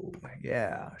Chicago.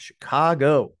 Yeah,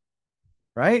 Chicago,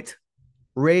 right?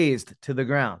 Raised to the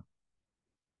ground.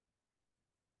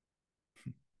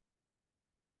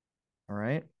 All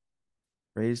right.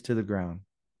 Raised to the ground.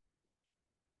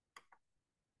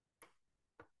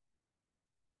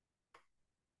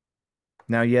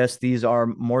 Now, yes, these are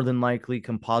more than likely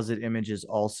composite images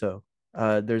also.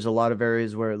 There's a lot of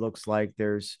areas where it looks like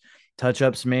there's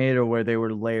touch-ups made or where they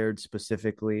were layered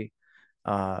specifically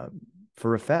uh,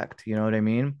 for effect. You know what I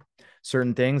mean?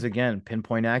 Certain things, again,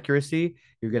 pinpoint accuracy.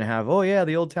 You're going to have, oh, yeah,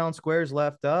 the old town square is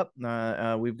left up.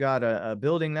 We've got a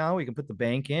building now. We can put the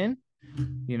bank in,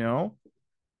 you know,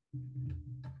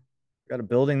 got a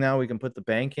building now. We can put the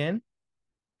bank in.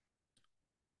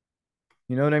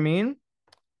 You know what I mean?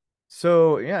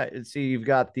 So yeah, see, you've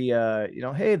got the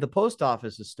hey, the post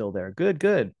office is still there. Good,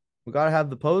 good. We gotta have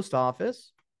the post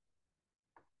office.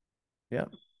 Yeah.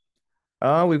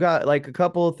 We've got like a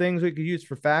couple of things we could use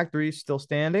for factories still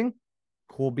standing.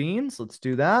 Cool beans. Let's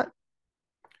do that.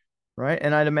 Right.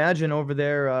 And I'd imagine over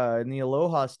there in the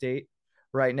Aloha state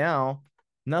right now,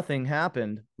 nothing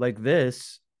happened like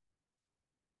this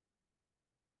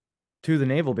to the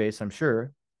naval base, I'm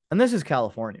sure. And this is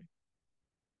California.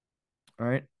 All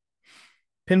right.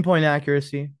 Pinpoint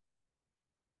accuracy.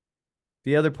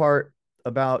 The other part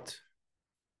about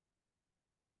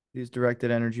these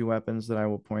directed energy weapons that I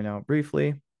will point out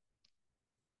briefly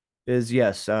is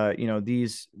yes,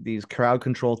 these crowd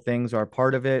control things are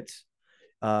part of it.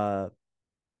 Uh,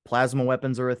 Plasma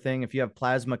weapons are a thing. If you have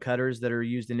plasma cutters that are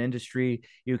used in industry,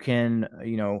 you can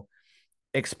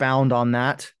expound on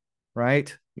that,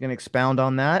 right? You can expound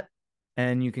on that,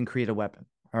 and you can create a weapon.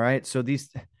 All right. So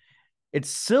it's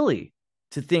silly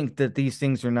to think that these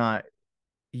things are not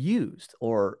used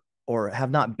or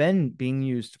have not been being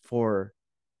used for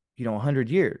 100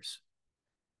 years.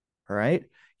 All right.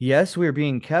 Yes, we're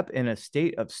being kept in a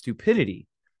state of stupidity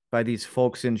by these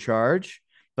folks in charge,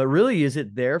 but really, is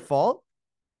it their fault?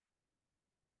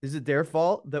 Is it their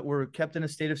fault that we're kept in a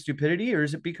state of stupidity, or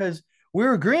is it because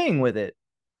we're agreeing with it?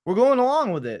 We're going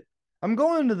along with it. I'm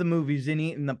going to the movies and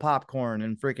eating the popcorn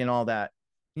and freaking all that.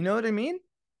 You know what I mean?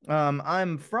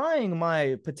 I'm frying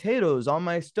my potatoes on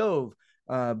my stove,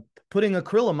 uh, putting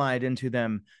acrylamide into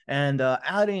them, and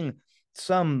adding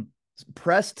some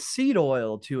pressed seed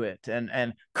oil to it,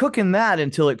 and cooking that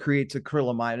until it creates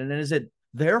acrylamide. And then is it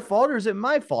their fault or is it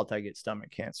my fault I get stomach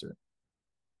cancer?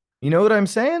 You know what I'm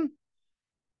saying?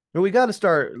 But we got to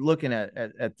start looking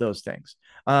at those things.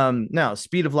 Now,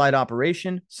 speed of light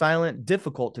operation, silent,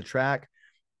 difficult to track,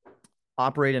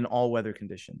 operate in all weather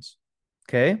conditions.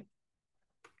 Okay.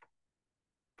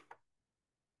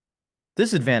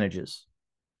 Disadvantages.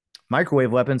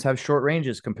 Microwave weapons have short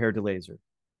ranges compared to laser.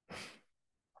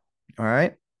 All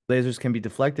right. Lasers can be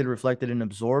deflected, reflected, and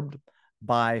absorbed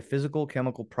by physical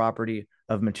chemical property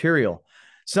of material.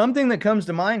 Something that comes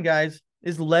to mind, guys,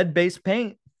 is lead-based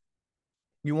paint.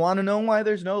 You want to know why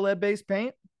there's no lead-based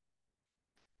paint?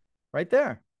 Right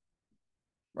there.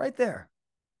 Right there.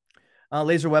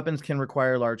 Laser weapons can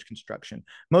require large construction,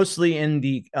 mostly in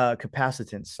the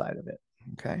capacitance side of it.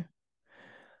 Okay.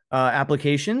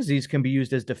 Applications, these can be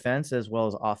used as defense as well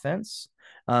as offense.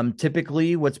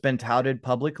 Typically, what's been touted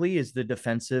publicly is the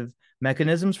defensive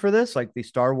mechanisms for this, like the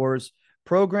Star Wars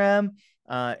program.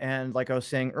 And like I was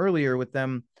saying earlier, with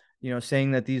them,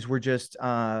 saying that these were just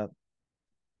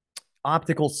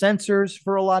optical sensors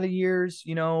for a lot of years.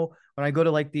 When I go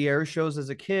to like the air shows as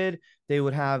a kid, they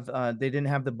would have they didn't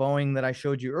have the Boeing that I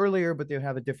showed you earlier, but they would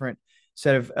have a different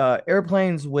set of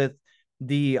airplanes with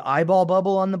the eyeball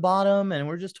bubble on the bottom, and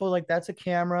we're just told like that's a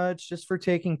camera, it's just for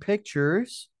taking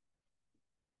pictures.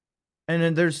 And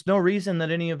then there's no reason that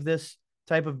any of this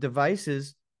type of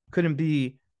devices couldn't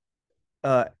be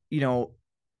uh you know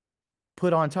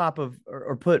put on top of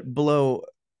or put below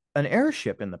an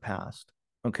airship in the past.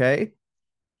 Okay.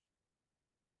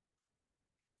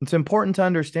 It's important to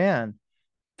understand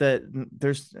that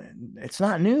it's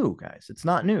not new, guys. It's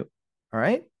not new. All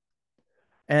right.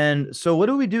 And so what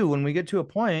do we do when we get to a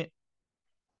point?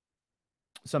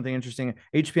 Something interesting.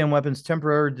 HPM weapons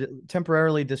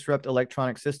temporarily disrupt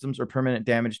electronic systems or permanent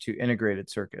damage to integrated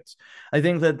circuits. I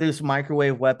think that this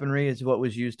microwave weaponry is what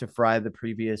was used to fry the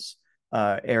previous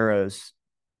era's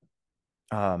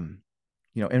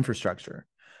infrastructure.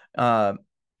 Uh,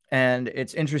 and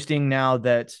it's interesting now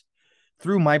that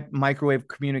through microwave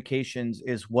communications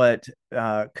is what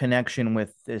connection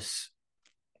with this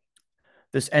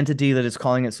entity that is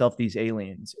calling itself these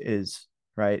aliens is,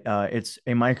 right? It's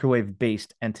a microwave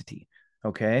based entity.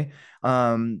 Okay.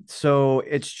 So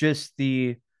it's just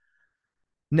the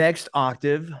next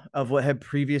octave of what had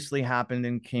previously happened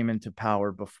and came into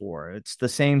power before. It's the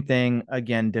same thing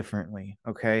again differently.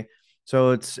 Okay.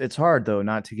 So it's hard though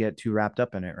not to get too wrapped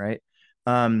up in it, right?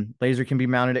 Laser can be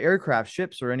mounted to aircraft,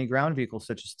 ships, or any ground vehicles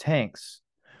such as tanks.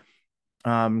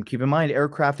 Keep in mind,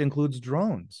 aircraft includes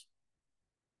drones.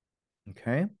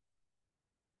 Okay.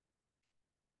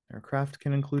 Aircraft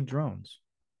can include drones.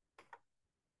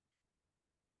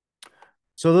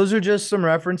 So those are just some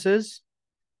references.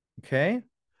 Okay.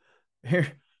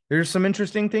 Here's some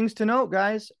interesting things to note,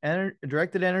 guys.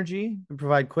 Directed energy can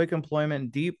provide quick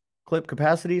employment, deep clip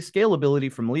capacity,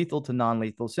 scalability from lethal to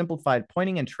non-lethal, simplified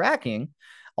pointing and tracking,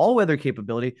 all-weather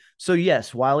capability. So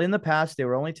yes, while in the past they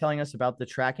were only telling us about the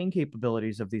tracking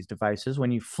capabilities of these devices,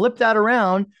 when you flip that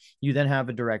around, you then have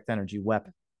a direct energy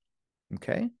weapon.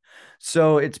 Okay.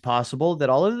 So it's possible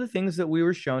that all of the things that we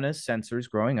were shown as sensors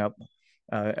growing up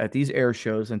at these air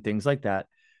shows and things like that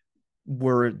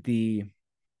were the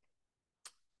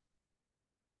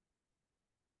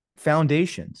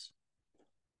foundations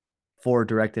for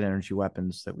directed energy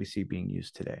weapons that we see being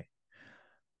used today.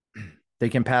 They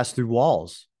can pass through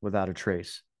walls without a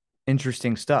trace.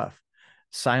 Interesting stuff.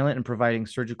 Silent and providing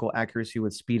surgical accuracy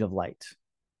with speed of light.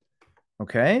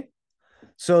 Okay.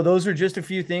 So those are just a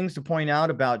few things to point out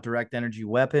about direct energy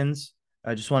weapons.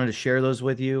 I just wanted to share those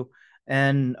with you.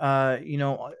 And,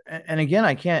 and again,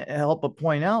 I can't help but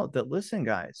point out that, listen,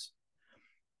 guys,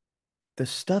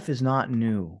 this stuff is not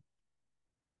new.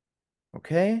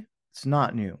 Okay. It's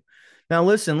not new. Now,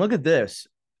 listen, look at this.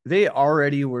 They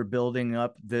already were building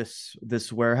up this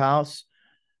warehouse.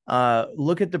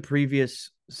 Look at the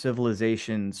previous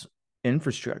civilization's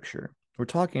infrastructure. We're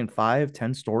talking 5,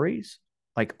 10 stories,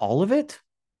 like all of it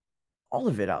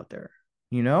out there,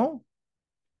 you know?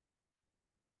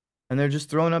 And they're just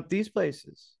throwing up these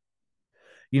places.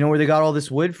 You know where they got all this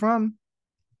wood from?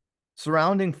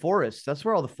 Surrounding forests. That's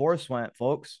where all the forests went,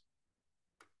 folks.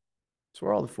 That's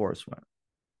where all the forests went.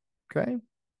 Okay.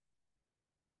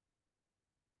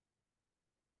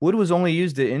 Wood was only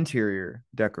used to interior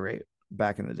decorate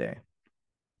back in the day.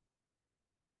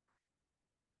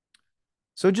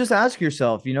 So just ask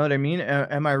yourself, you know what I mean?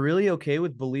 Am I really okay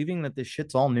with believing that this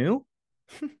shit's all new?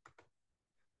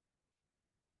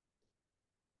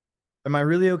 Am I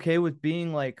really okay with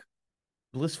being like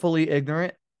blissfully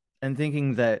ignorant and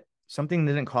thinking that something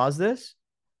didn't cause this?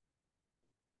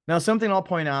 Now, something I'll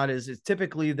point out is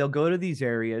typically they'll go to these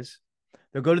areas,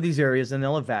 and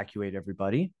they'll evacuate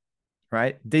everybody,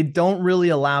 right? They don't really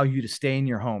allow you to stay in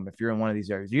your home if you're in one of these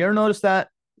areas. You ever notice that?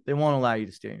 They won't allow you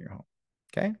to stay in your home.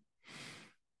 Okay.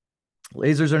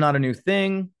 Lasers are not a new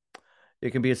thing.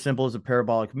 It can be as simple as a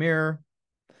parabolic mirror.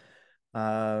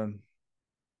 Yeah.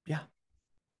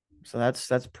 So that's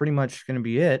pretty much going to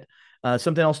be it.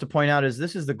 Something else to point out is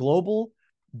this is the global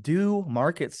DEW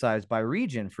market size by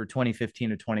region for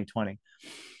 2015 to 2020.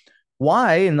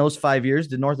 Why, in those 5 years,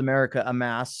 did North America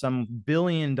amass some $1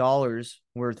 billion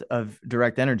worth of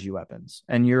direct energy weapons,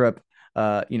 and Europe,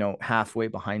 halfway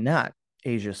behind that,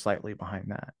 Asia slightly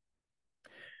behind that?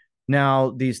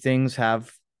 Now, these things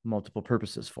have multiple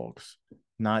purposes, folks,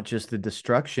 not just the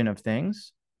destruction of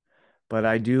things, but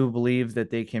I do believe that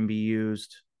they can be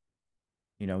used,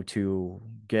 to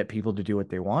get people to do what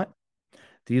they want.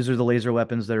 These are the laser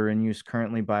weapons that are in use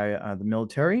currently by the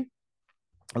military.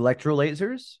 Electro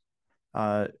lasers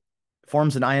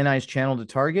forms an ionized channel to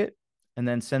target and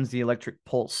then sends the electric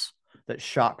pulse that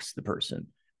shocks the person.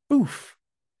 Boof,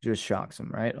 just shocks them,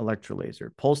 right? Electro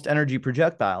laser. Pulsed energy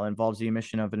projectile involves the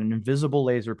emission of an invisible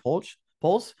laser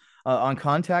pulse on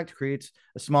contact, creates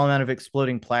a small amount of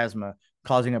exploding plasma,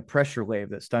 causing a pressure wave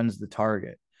that stuns the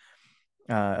target.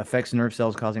 Affects nerve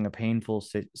cells, causing a painful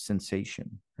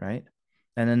sensation, right?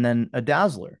 And then a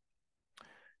dazzler.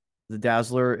 The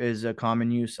dazzler is a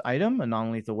common use item, a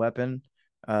non-lethal weapon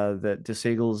that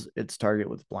disables its target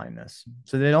with blindness.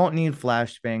 So they don't need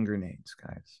flashbang grenades,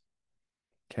 guys.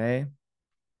 Okay.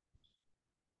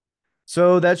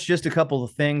 So that's just a couple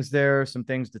of things there, some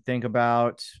things to think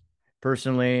about.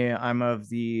 Personally, I'm of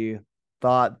the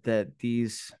thought that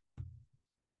this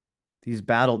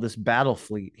battle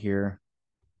fleet here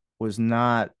was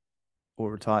not what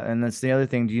we're taught. And that's the other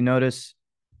thing. Do you notice?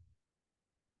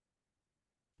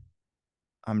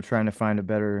 I'm trying to find a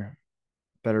better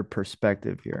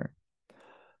perspective here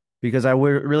because I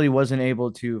really wasn't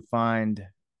able to find.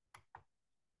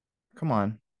 Come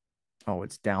on. Oh,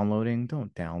 it's downloading.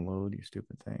 Don't download, you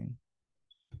stupid thing.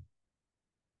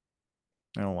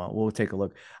 Oh well, we'll take a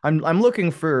look. I'm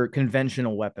looking for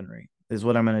conventional weaponry is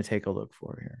what I'm going to take a look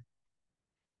for here.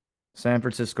 San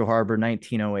Francisco Harbor,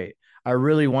 1908. I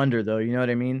really wonder though, you know what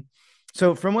I mean?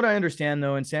 So from what I understand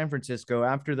though, in San Francisco,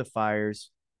 after the fires,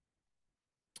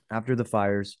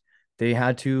 they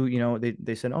had to,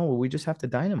 they said, oh, well, we just have to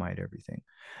dynamite everything.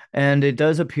 And it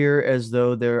does appear as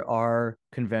though there are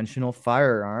conventional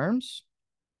firearms,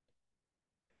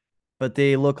 but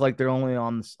they look like they're only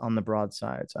on the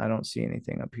broadsides. I don't see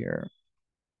anything up here.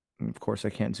 And of course, I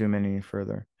can't zoom in any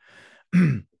further.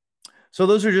 So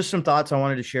those are just some thoughts I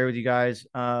wanted to share with you guys.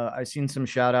 I've seen some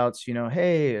shout outs,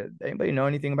 hey, anybody know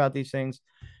anything about these things?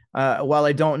 While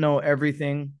I don't know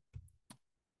everything,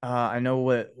 I know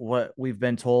what we've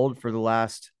been told for the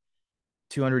last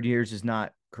 200 years is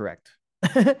not correct.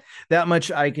 That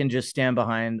much I can just stand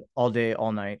behind all day,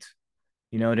 all night.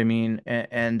 You know what I mean?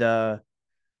 And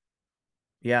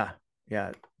yeah,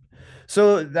 yeah.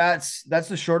 So that's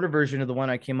the shorter version of the one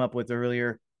I came up with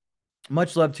earlier.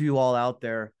 Much love to you all out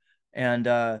there, and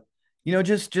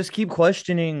just keep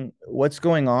questioning what's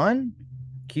going on.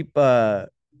 Keep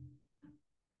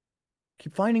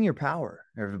keep finding your power,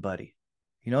 everybody.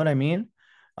 You know what I mean?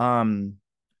 Um,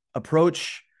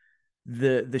 Approach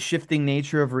the shifting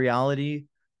nature of reality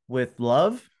with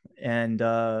love, and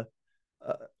uh,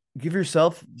 give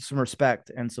yourself some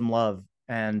respect and some love,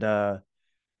 and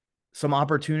some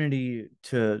opportunity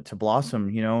to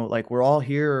blossom. Like we're all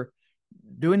here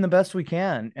doing the best we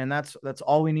can, and that's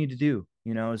all we need to do,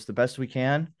 is the best we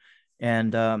can,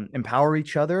 and empower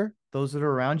each other. Those that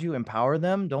are around you, empower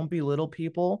them. Don't belittle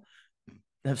people.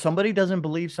 If somebody doesn't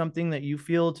believe something that you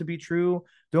feel to be true,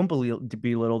 don't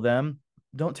belittle them.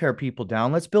 Don't tear people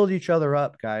down. Let's build each other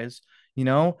up, guys.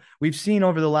 We've seen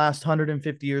over the last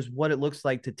 150 years what it looks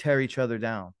like to tear each other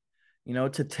down,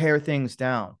 to tear things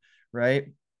down, right?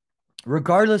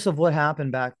 Regardless of what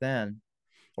happened back then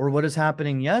or what is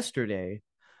happening yesterday,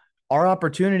 our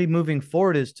opportunity moving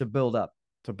forward is to build up,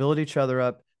 to build each other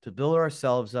up, to build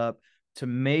ourselves up, to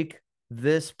make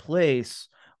this place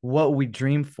what we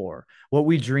dream for, what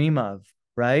we dream of,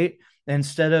 right?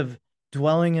 Instead of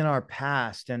dwelling in our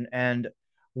past and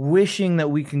wishing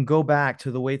that we can go back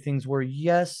to the way things were.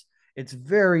 Yes, it's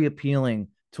very appealing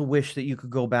to wish that you could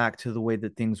go back to the way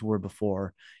that things were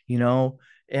before, you know?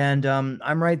 And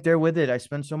I'm right there with it. I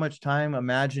spend so much time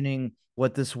imagining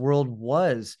what this world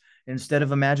was instead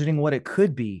of imagining what it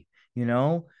could be, you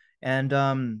know?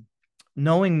 And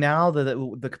knowing now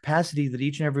that the capacity that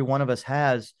each and every one of us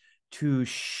has to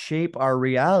shape our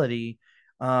reality,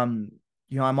 um,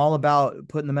 I'm all about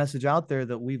putting the message out there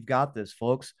that we've got this,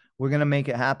 folks. We're going to make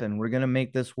it happen. We're going to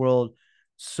make this world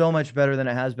so much better than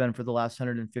it has been for the last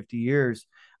 150 years.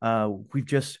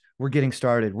 We're getting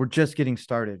started. We're just getting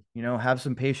started. Have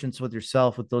some patience with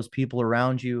yourself, with those people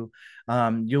around you.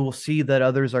 You will see that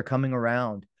others are coming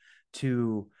around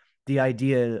to the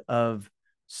idea of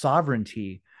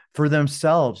sovereignty for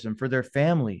themselves and for their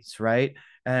families, right?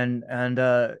 And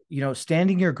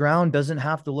standing your ground doesn't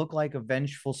have to look like a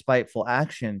vengeful, spiteful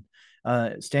action.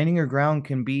 Standing your ground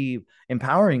can be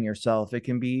empowering yourself. It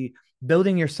can be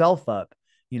building yourself up.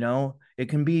 It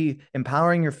can be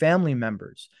empowering your family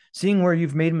members, seeing where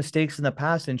you've made mistakes in the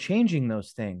past and changing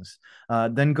those things.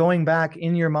 Then going back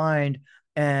in your mind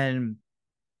and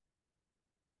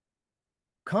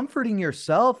comforting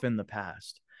yourself in the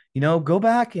past. Go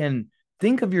back and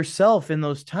think of yourself in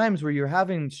those times where you're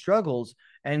having struggles,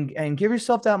 and give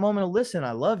yourself that moment of, listen,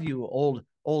 I love you,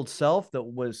 old self that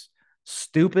was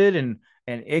stupid and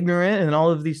ignorant and all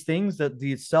of these things that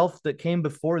the self that came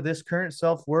before this current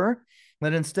self were.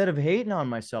 But instead of hating on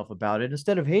myself about it,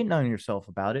 instead of hating on yourself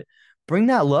about it, bring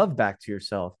that love back to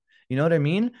yourself. You know what I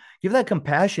mean? Give that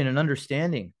compassion and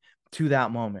understanding to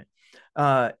that moment.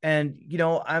 And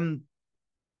I'm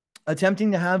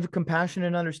attempting to have compassion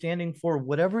and understanding for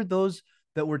whatever those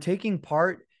that were taking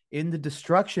part in the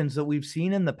destructions that we've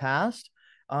seen in the past.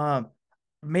 Um,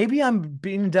 Maybe I'm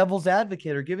being devil's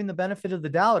advocate or giving the benefit of the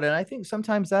doubt, and I think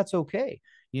sometimes that's okay.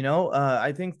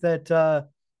 I think that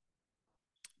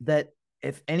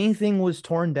if anything was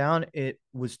torn down, it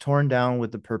was torn down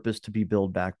with the purpose to be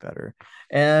built back better.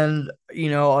 And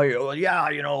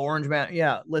yeah, Orange Man,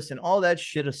 yeah. Listen, all that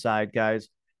shit aside, guys,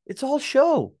 it's all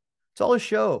show. It's all a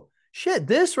show. Shit,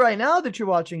 this right now that you're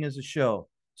watching is a show.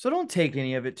 So don't take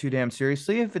any of it too damn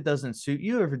seriously if it doesn't suit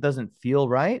you, if it doesn't feel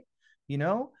right, you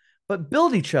know. But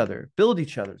build each other. Build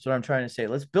each other. That's what I'm trying to say.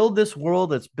 Let's build this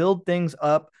world. Let's build things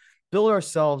up. Build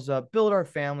ourselves up. Build our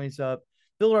families up.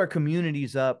 Build our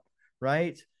communities up.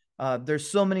 Right? There's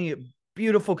so many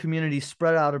beautiful communities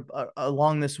spread out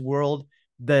along this world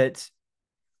that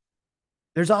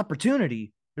there's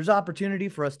opportunity. There's opportunity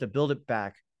for us to build it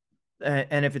back.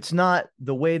 And if it's not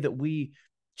the way that we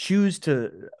choose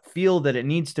to feel that it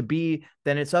needs to be,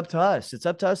 then it's up to us. It's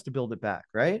up to us to build it back,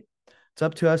 right? It's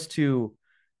up to us to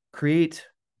create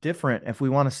different if we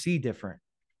want to see different,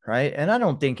 right? And I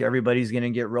don't think everybody's going to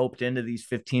get roped into these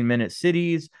 15-minute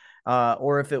cities,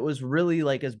 or if it was really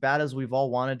like as bad as we've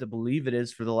all wanted to believe it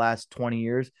is for the last 20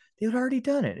 years, they would already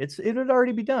done it. It would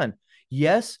already be done.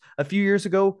 Yes, a few years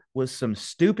ago was some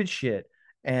stupid shit.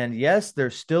 And yes,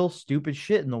 there's still stupid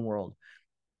shit in the world.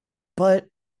 But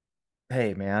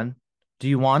hey, man, do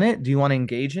you want it? Do you want to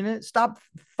engage in it? Stop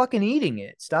fucking eating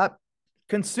it. Stop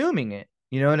consuming it.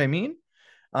 You know what I mean?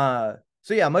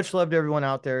 So yeah, much love to everyone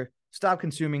out there. Stop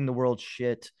consuming the world's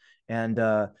shit and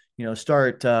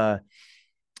start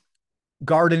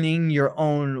gardening your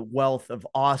own wealth of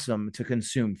awesome to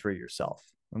consume for yourself.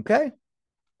 Okay?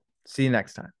 See you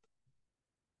next time.